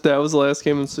 that was the last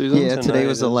game of the season? Yeah, today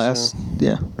was the Tonight last.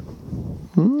 Yeah. High.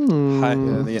 I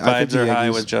think Vibes the are high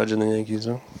Yankees- with Judge and the Yankees.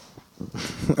 Huh?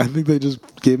 I think they just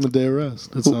gave him a day of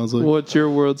rest. It sounds like. What's your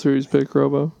World Series pick,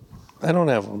 Robo? I don't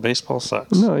have one. Baseball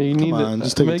sucks. No, you need Come on, to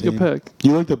just take make a a team. pick.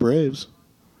 You like the Braves?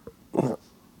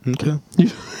 Okay.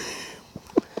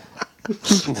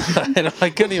 I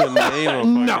couldn't even name a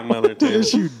fucking another team.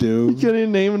 Yes, you do. You can't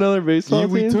even name another baseball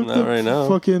We team? took Not right now.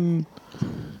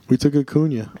 We took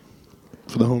Acuna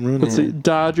for the home run. Let's see.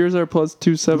 Dodgers are plus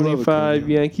 275.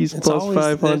 Acuna. Yankees It's plus always- it's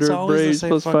 500. always the Braves same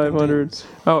plus fucking 500. teams.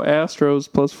 Oh, Astros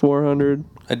plus 400.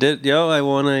 I did. I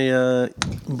won a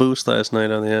boost last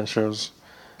night on the Astros.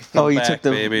 Oh, you back, took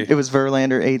the. baby. It was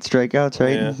Verlander 8 strikeouts,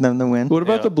 right? Yeah. Then the win. What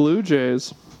about Yeah. the Blue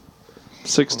Jays?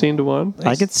 16-1.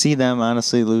 I could see them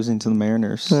honestly losing to the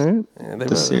Mariners. All right. Yeah,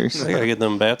 This series. They gotta get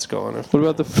them bats going. What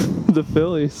about the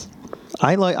Phillies?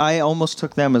 I almost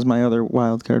took them as my other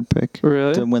wild card pick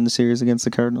Really? to win the series against the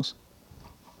Cardinals.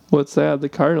 What's that? The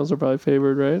Cardinals are probably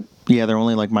favored, right? Yeah, they're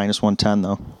only like minus 110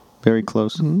 though. Very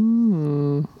close. How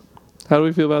do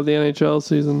we feel about the NHL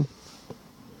season?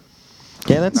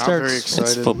 Yeah, that Not very starts. excited.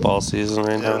 It's football season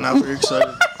right Yeah, now. not very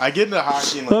excited. I get into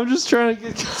hockey in like I'm just trying to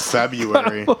get.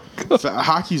 February.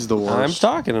 Hockey's the I'm worst.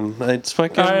 talking. It's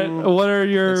fucking. All right, what are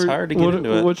your? It's hard to get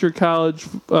into it. What's your college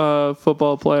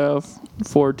football playoff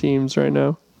 4 teams right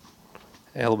now?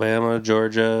 Alabama,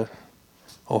 Georgia,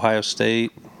 Ohio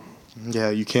State. Yeah,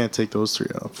 you can't take those 3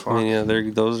 out. Fuck. I mean, yeah,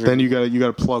 those are. Then you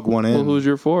gotta plug one in. Well, who's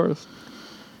your 4th?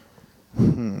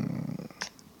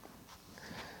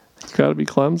 It's got to be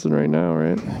Clemson right now,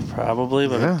 right? Probably,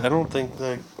 but Yeah. I don't think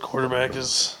the quarterback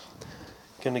is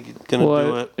gonna do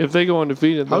Well, it. if they go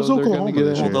undefeated, though, How's they're going to Oklahoma get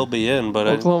this in. Well, they'll be in, but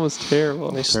Oklahoma's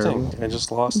terrible. they stink. I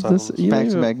just lost on This, them. you don't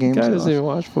Back-to-back even- games Guy off. doesn't even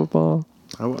watch football.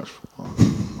 I watch football.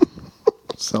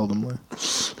 Seldomly.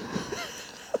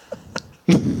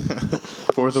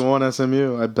 4th and 1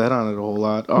 SMU. I bet on it a whole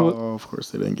lot. Oh, of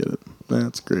course they didn't get it.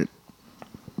 That's great.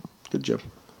 Good job.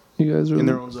 You guys are In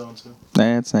their own zone too.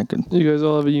 Nah, it's not good. You guys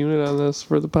all have a unit on this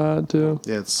for the pod too.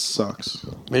 Yeah, it sucks.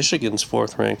 Michigan's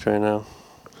 4th ranked right now.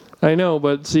 I know,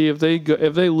 but see if they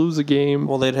lose a game,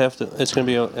 Well, they'd have to. It's gonna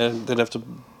be. They'd have to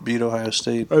beat Ohio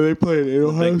State. Are they playing in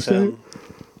Ohio Big Ten.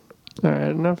 all right,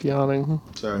 enough yawning.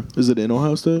 Sorry. Is it in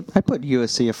Ohio State? I put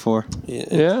USC at 4.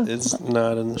 Yeah? It's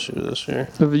not in the shoe this year.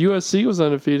 If USC was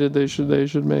undefeated, they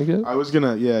should make it. I was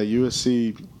gonna. Yeah,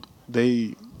 USC.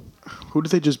 Who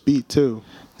did they just beat too?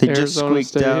 They Arizona just squeaked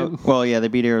State. out. Well, yeah, they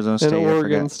beat Arizona State. I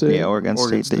Oregon forgot. State. Yeah, Oregon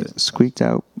Oregon State. They State. squeaked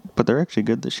out, but they're actually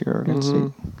good this year. Oregon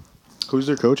State. Who's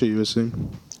their coach at USC?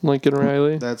 Lincoln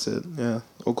Riley. That's it. Yeah,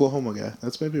 Oklahoma guy.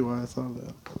 That's maybe why I thought of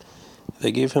that.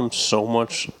 They gave him so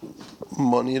much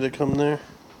money to come there.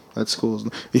 That school's.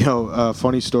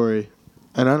 Funny story,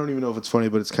 and I don't even know if it's funny,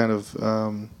 but it's kind of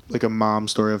like a mom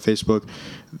story on Facebook.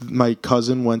 My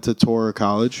cousin went to tour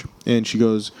college, and she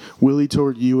goes, Willie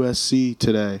toured USC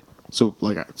today. So,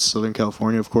 like, Southern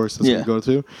California, of course, that's what we go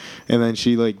to. And then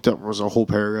she, like, there was a whole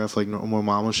paragraph, like, no more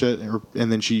mama shit.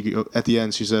 And then she, at the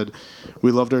end, she said,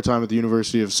 we loved our time at the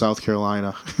University of South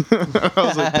Carolina. I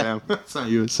was like, damn, that's not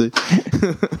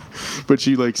USC. But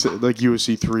she, like, said, like,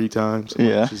 USC 3 times. I'm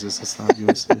like, Jesus, that's not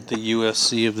USC. The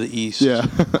USC of the East. Yeah.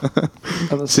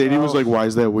 Sadie was like, why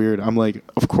is that weird? I'm like,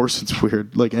 of course it's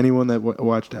weird. Like, anyone that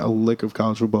watched a lick of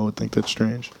college football would think that's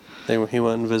strange. He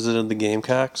went and visited the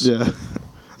Gamecocks. Yeah.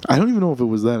 I don't even know if it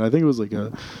was that. I think it was like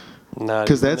a...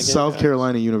 Because that's South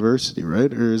Carolina University,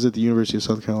 right? Or is it the University of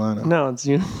South Carolina? No, it's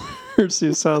University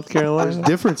of South Carolina. There's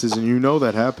differences, and you know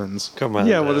that happens. Come on.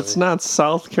 Yeah, but it's not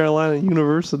South Carolina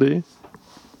University.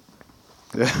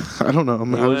 Yeah, I don't know.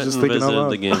 I was just thinking out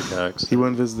loud. the Gamecocks. He went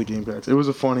and visited the Gamecocks. It was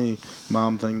a funny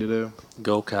mom thing to do.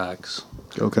 Go Cox.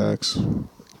 Go Cox.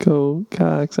 Go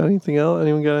Cox. Anything else?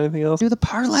 Anyone got anything else? Do the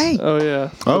parlay. Oh, yeah.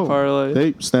 The parlay.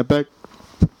 Hey, snap back.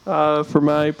 For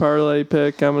my parlay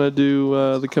pick, I'm going to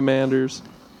do the Commanders.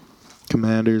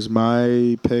 Commanders.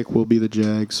 My pick will be the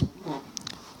Jags.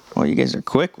 Well, you guys are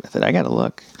quick with it. I got to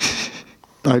look.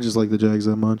 I just like the Jags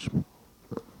that much.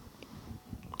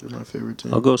 They're my favorite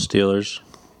team. I'll go Steelers.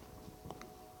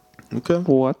 Okay.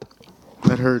 What?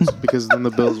 That hurts because then the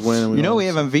Bills win. And We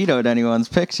haven't vetoed anyone's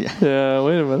picks yet. Yeah,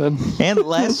 wait a minute. And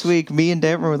last week, me and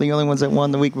Devon were the only ones that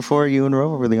won. The week before, you and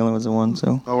Rover were the only ones that won.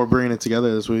 So. Oh, we're bringing it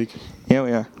together this week. Yeah,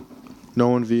 we are. No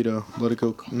one veto. Let it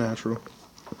go natural.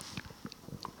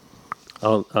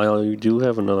 I do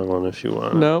have another one if you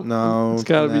want. No. It's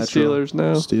got to be natural. Steelers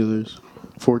now. Steelers.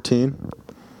 14.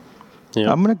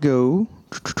 Yeah. I'm going to go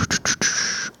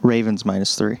Ravens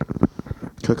 -3.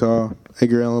 Cacaw.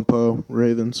 Edgar Allan Poe.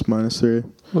 Ravens -3.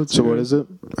 What's So your- what is it?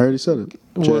 I already said it.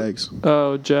 Jags.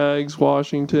 Oh, Jags,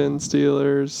 Washington,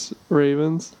 Steelers,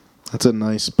 Ravens. That's a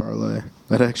nice parlay.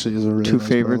 That actually is a really Two nice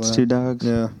favorites, parlay. 2 dogs.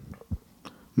 Yeah.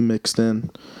 Mixed in.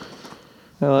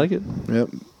 I like it. Yep.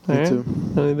 All Me right. too.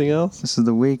 Anything else? This is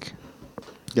the week.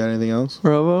 Got anything else?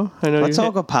 Robo? I know Let's you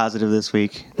all go positive this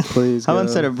week. Please. How go.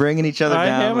 instead of bringing each other I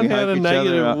down, haven't we had hype a each other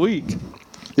negative up. week.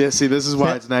 Yeah, see, this is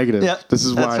why it's negative. Yeah, This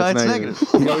is that's why it's negative.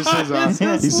 He always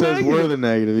says, he says we're the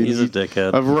negative. He's a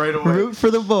dickhead. Right away. Root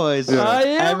for the boys. I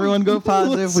am. Everyone go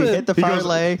positive. We Listen. hit the He, goes,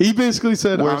 parlay. he basically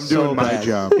said, We're I'm so doing my bad.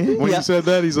 job. When Yeah. he said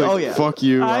that, he's like, Oh, yeah. fuck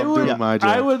you, I I'm would, doing my job.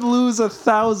 I would lose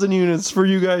 1,000 units for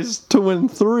you guys to win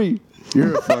 3.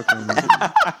 You're a fucking...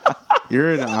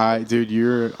 You're an I, dude.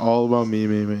 You're all about me.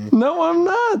 No, I'm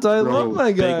not. I Bro, love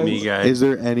my guys. Big me guy. Is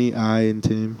there any I in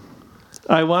team?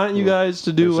 I want you guys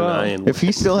to do There's an well. I in- If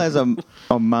he still has a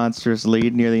monstrous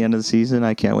lead near the end of the season,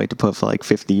 I can't wait to put for like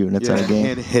 50 units on a game.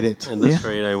 And hit it. At this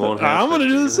rate, I won't have. I'm gonna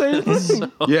do the same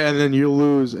thing. Yeah, and then you'll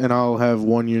lose, and I'll have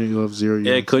 1 unit. You'll have 0 units.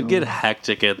 Yeah, it could get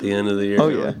hectic at the end of the year. Oh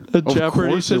yeah. A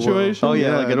Jeopardy course it will. situation. Oh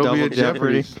yeah, like a it'll double be a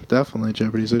Jeopardy. Definitely a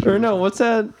Jeopardy situation. Or no, what's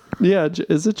that? Yeah,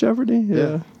 is it Jeopardy?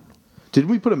 Yeah. Did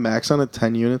we put a max on it?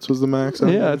 10 units was the max on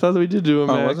it? Yeah, I thought we did do a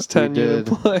was max it? 10 We unit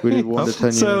did. play. We did 1 to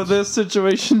 10 So units. this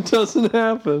situation doesn't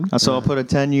happen. So I'll put a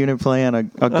 10 unit play on a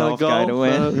golf guy to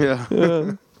win. Yeah.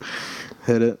 Yeah.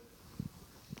 Hit it.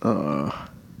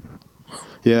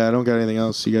 Yeah, I don't got anything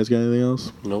else. You guys got anything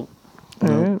else? Nope. All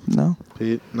right. No.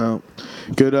 Pete? No.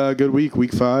 Good week.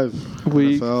 Week 5.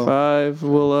 Week NFL. 5.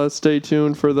 We'll stay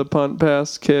tuned for the punt,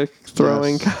 pass, kick,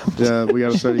 throwing. Yes. Yeah, we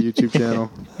got to start a YouTube channel.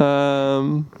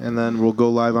 And then we'll go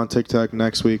live on TikTok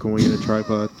next week when we get a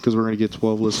tripod because we're going to get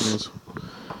 12 listeners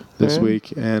this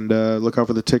week. And look out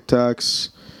for the TikToks.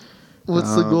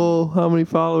 What's the goal? How many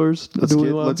followers do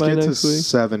we want by to next week?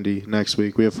 70 next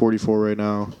week. We have 44 right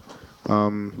now.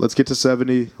 Let's get to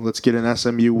 70. Let's get an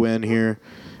SMU win here.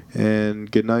 And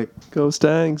good night. Go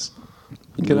Stangs.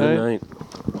 Good night. night.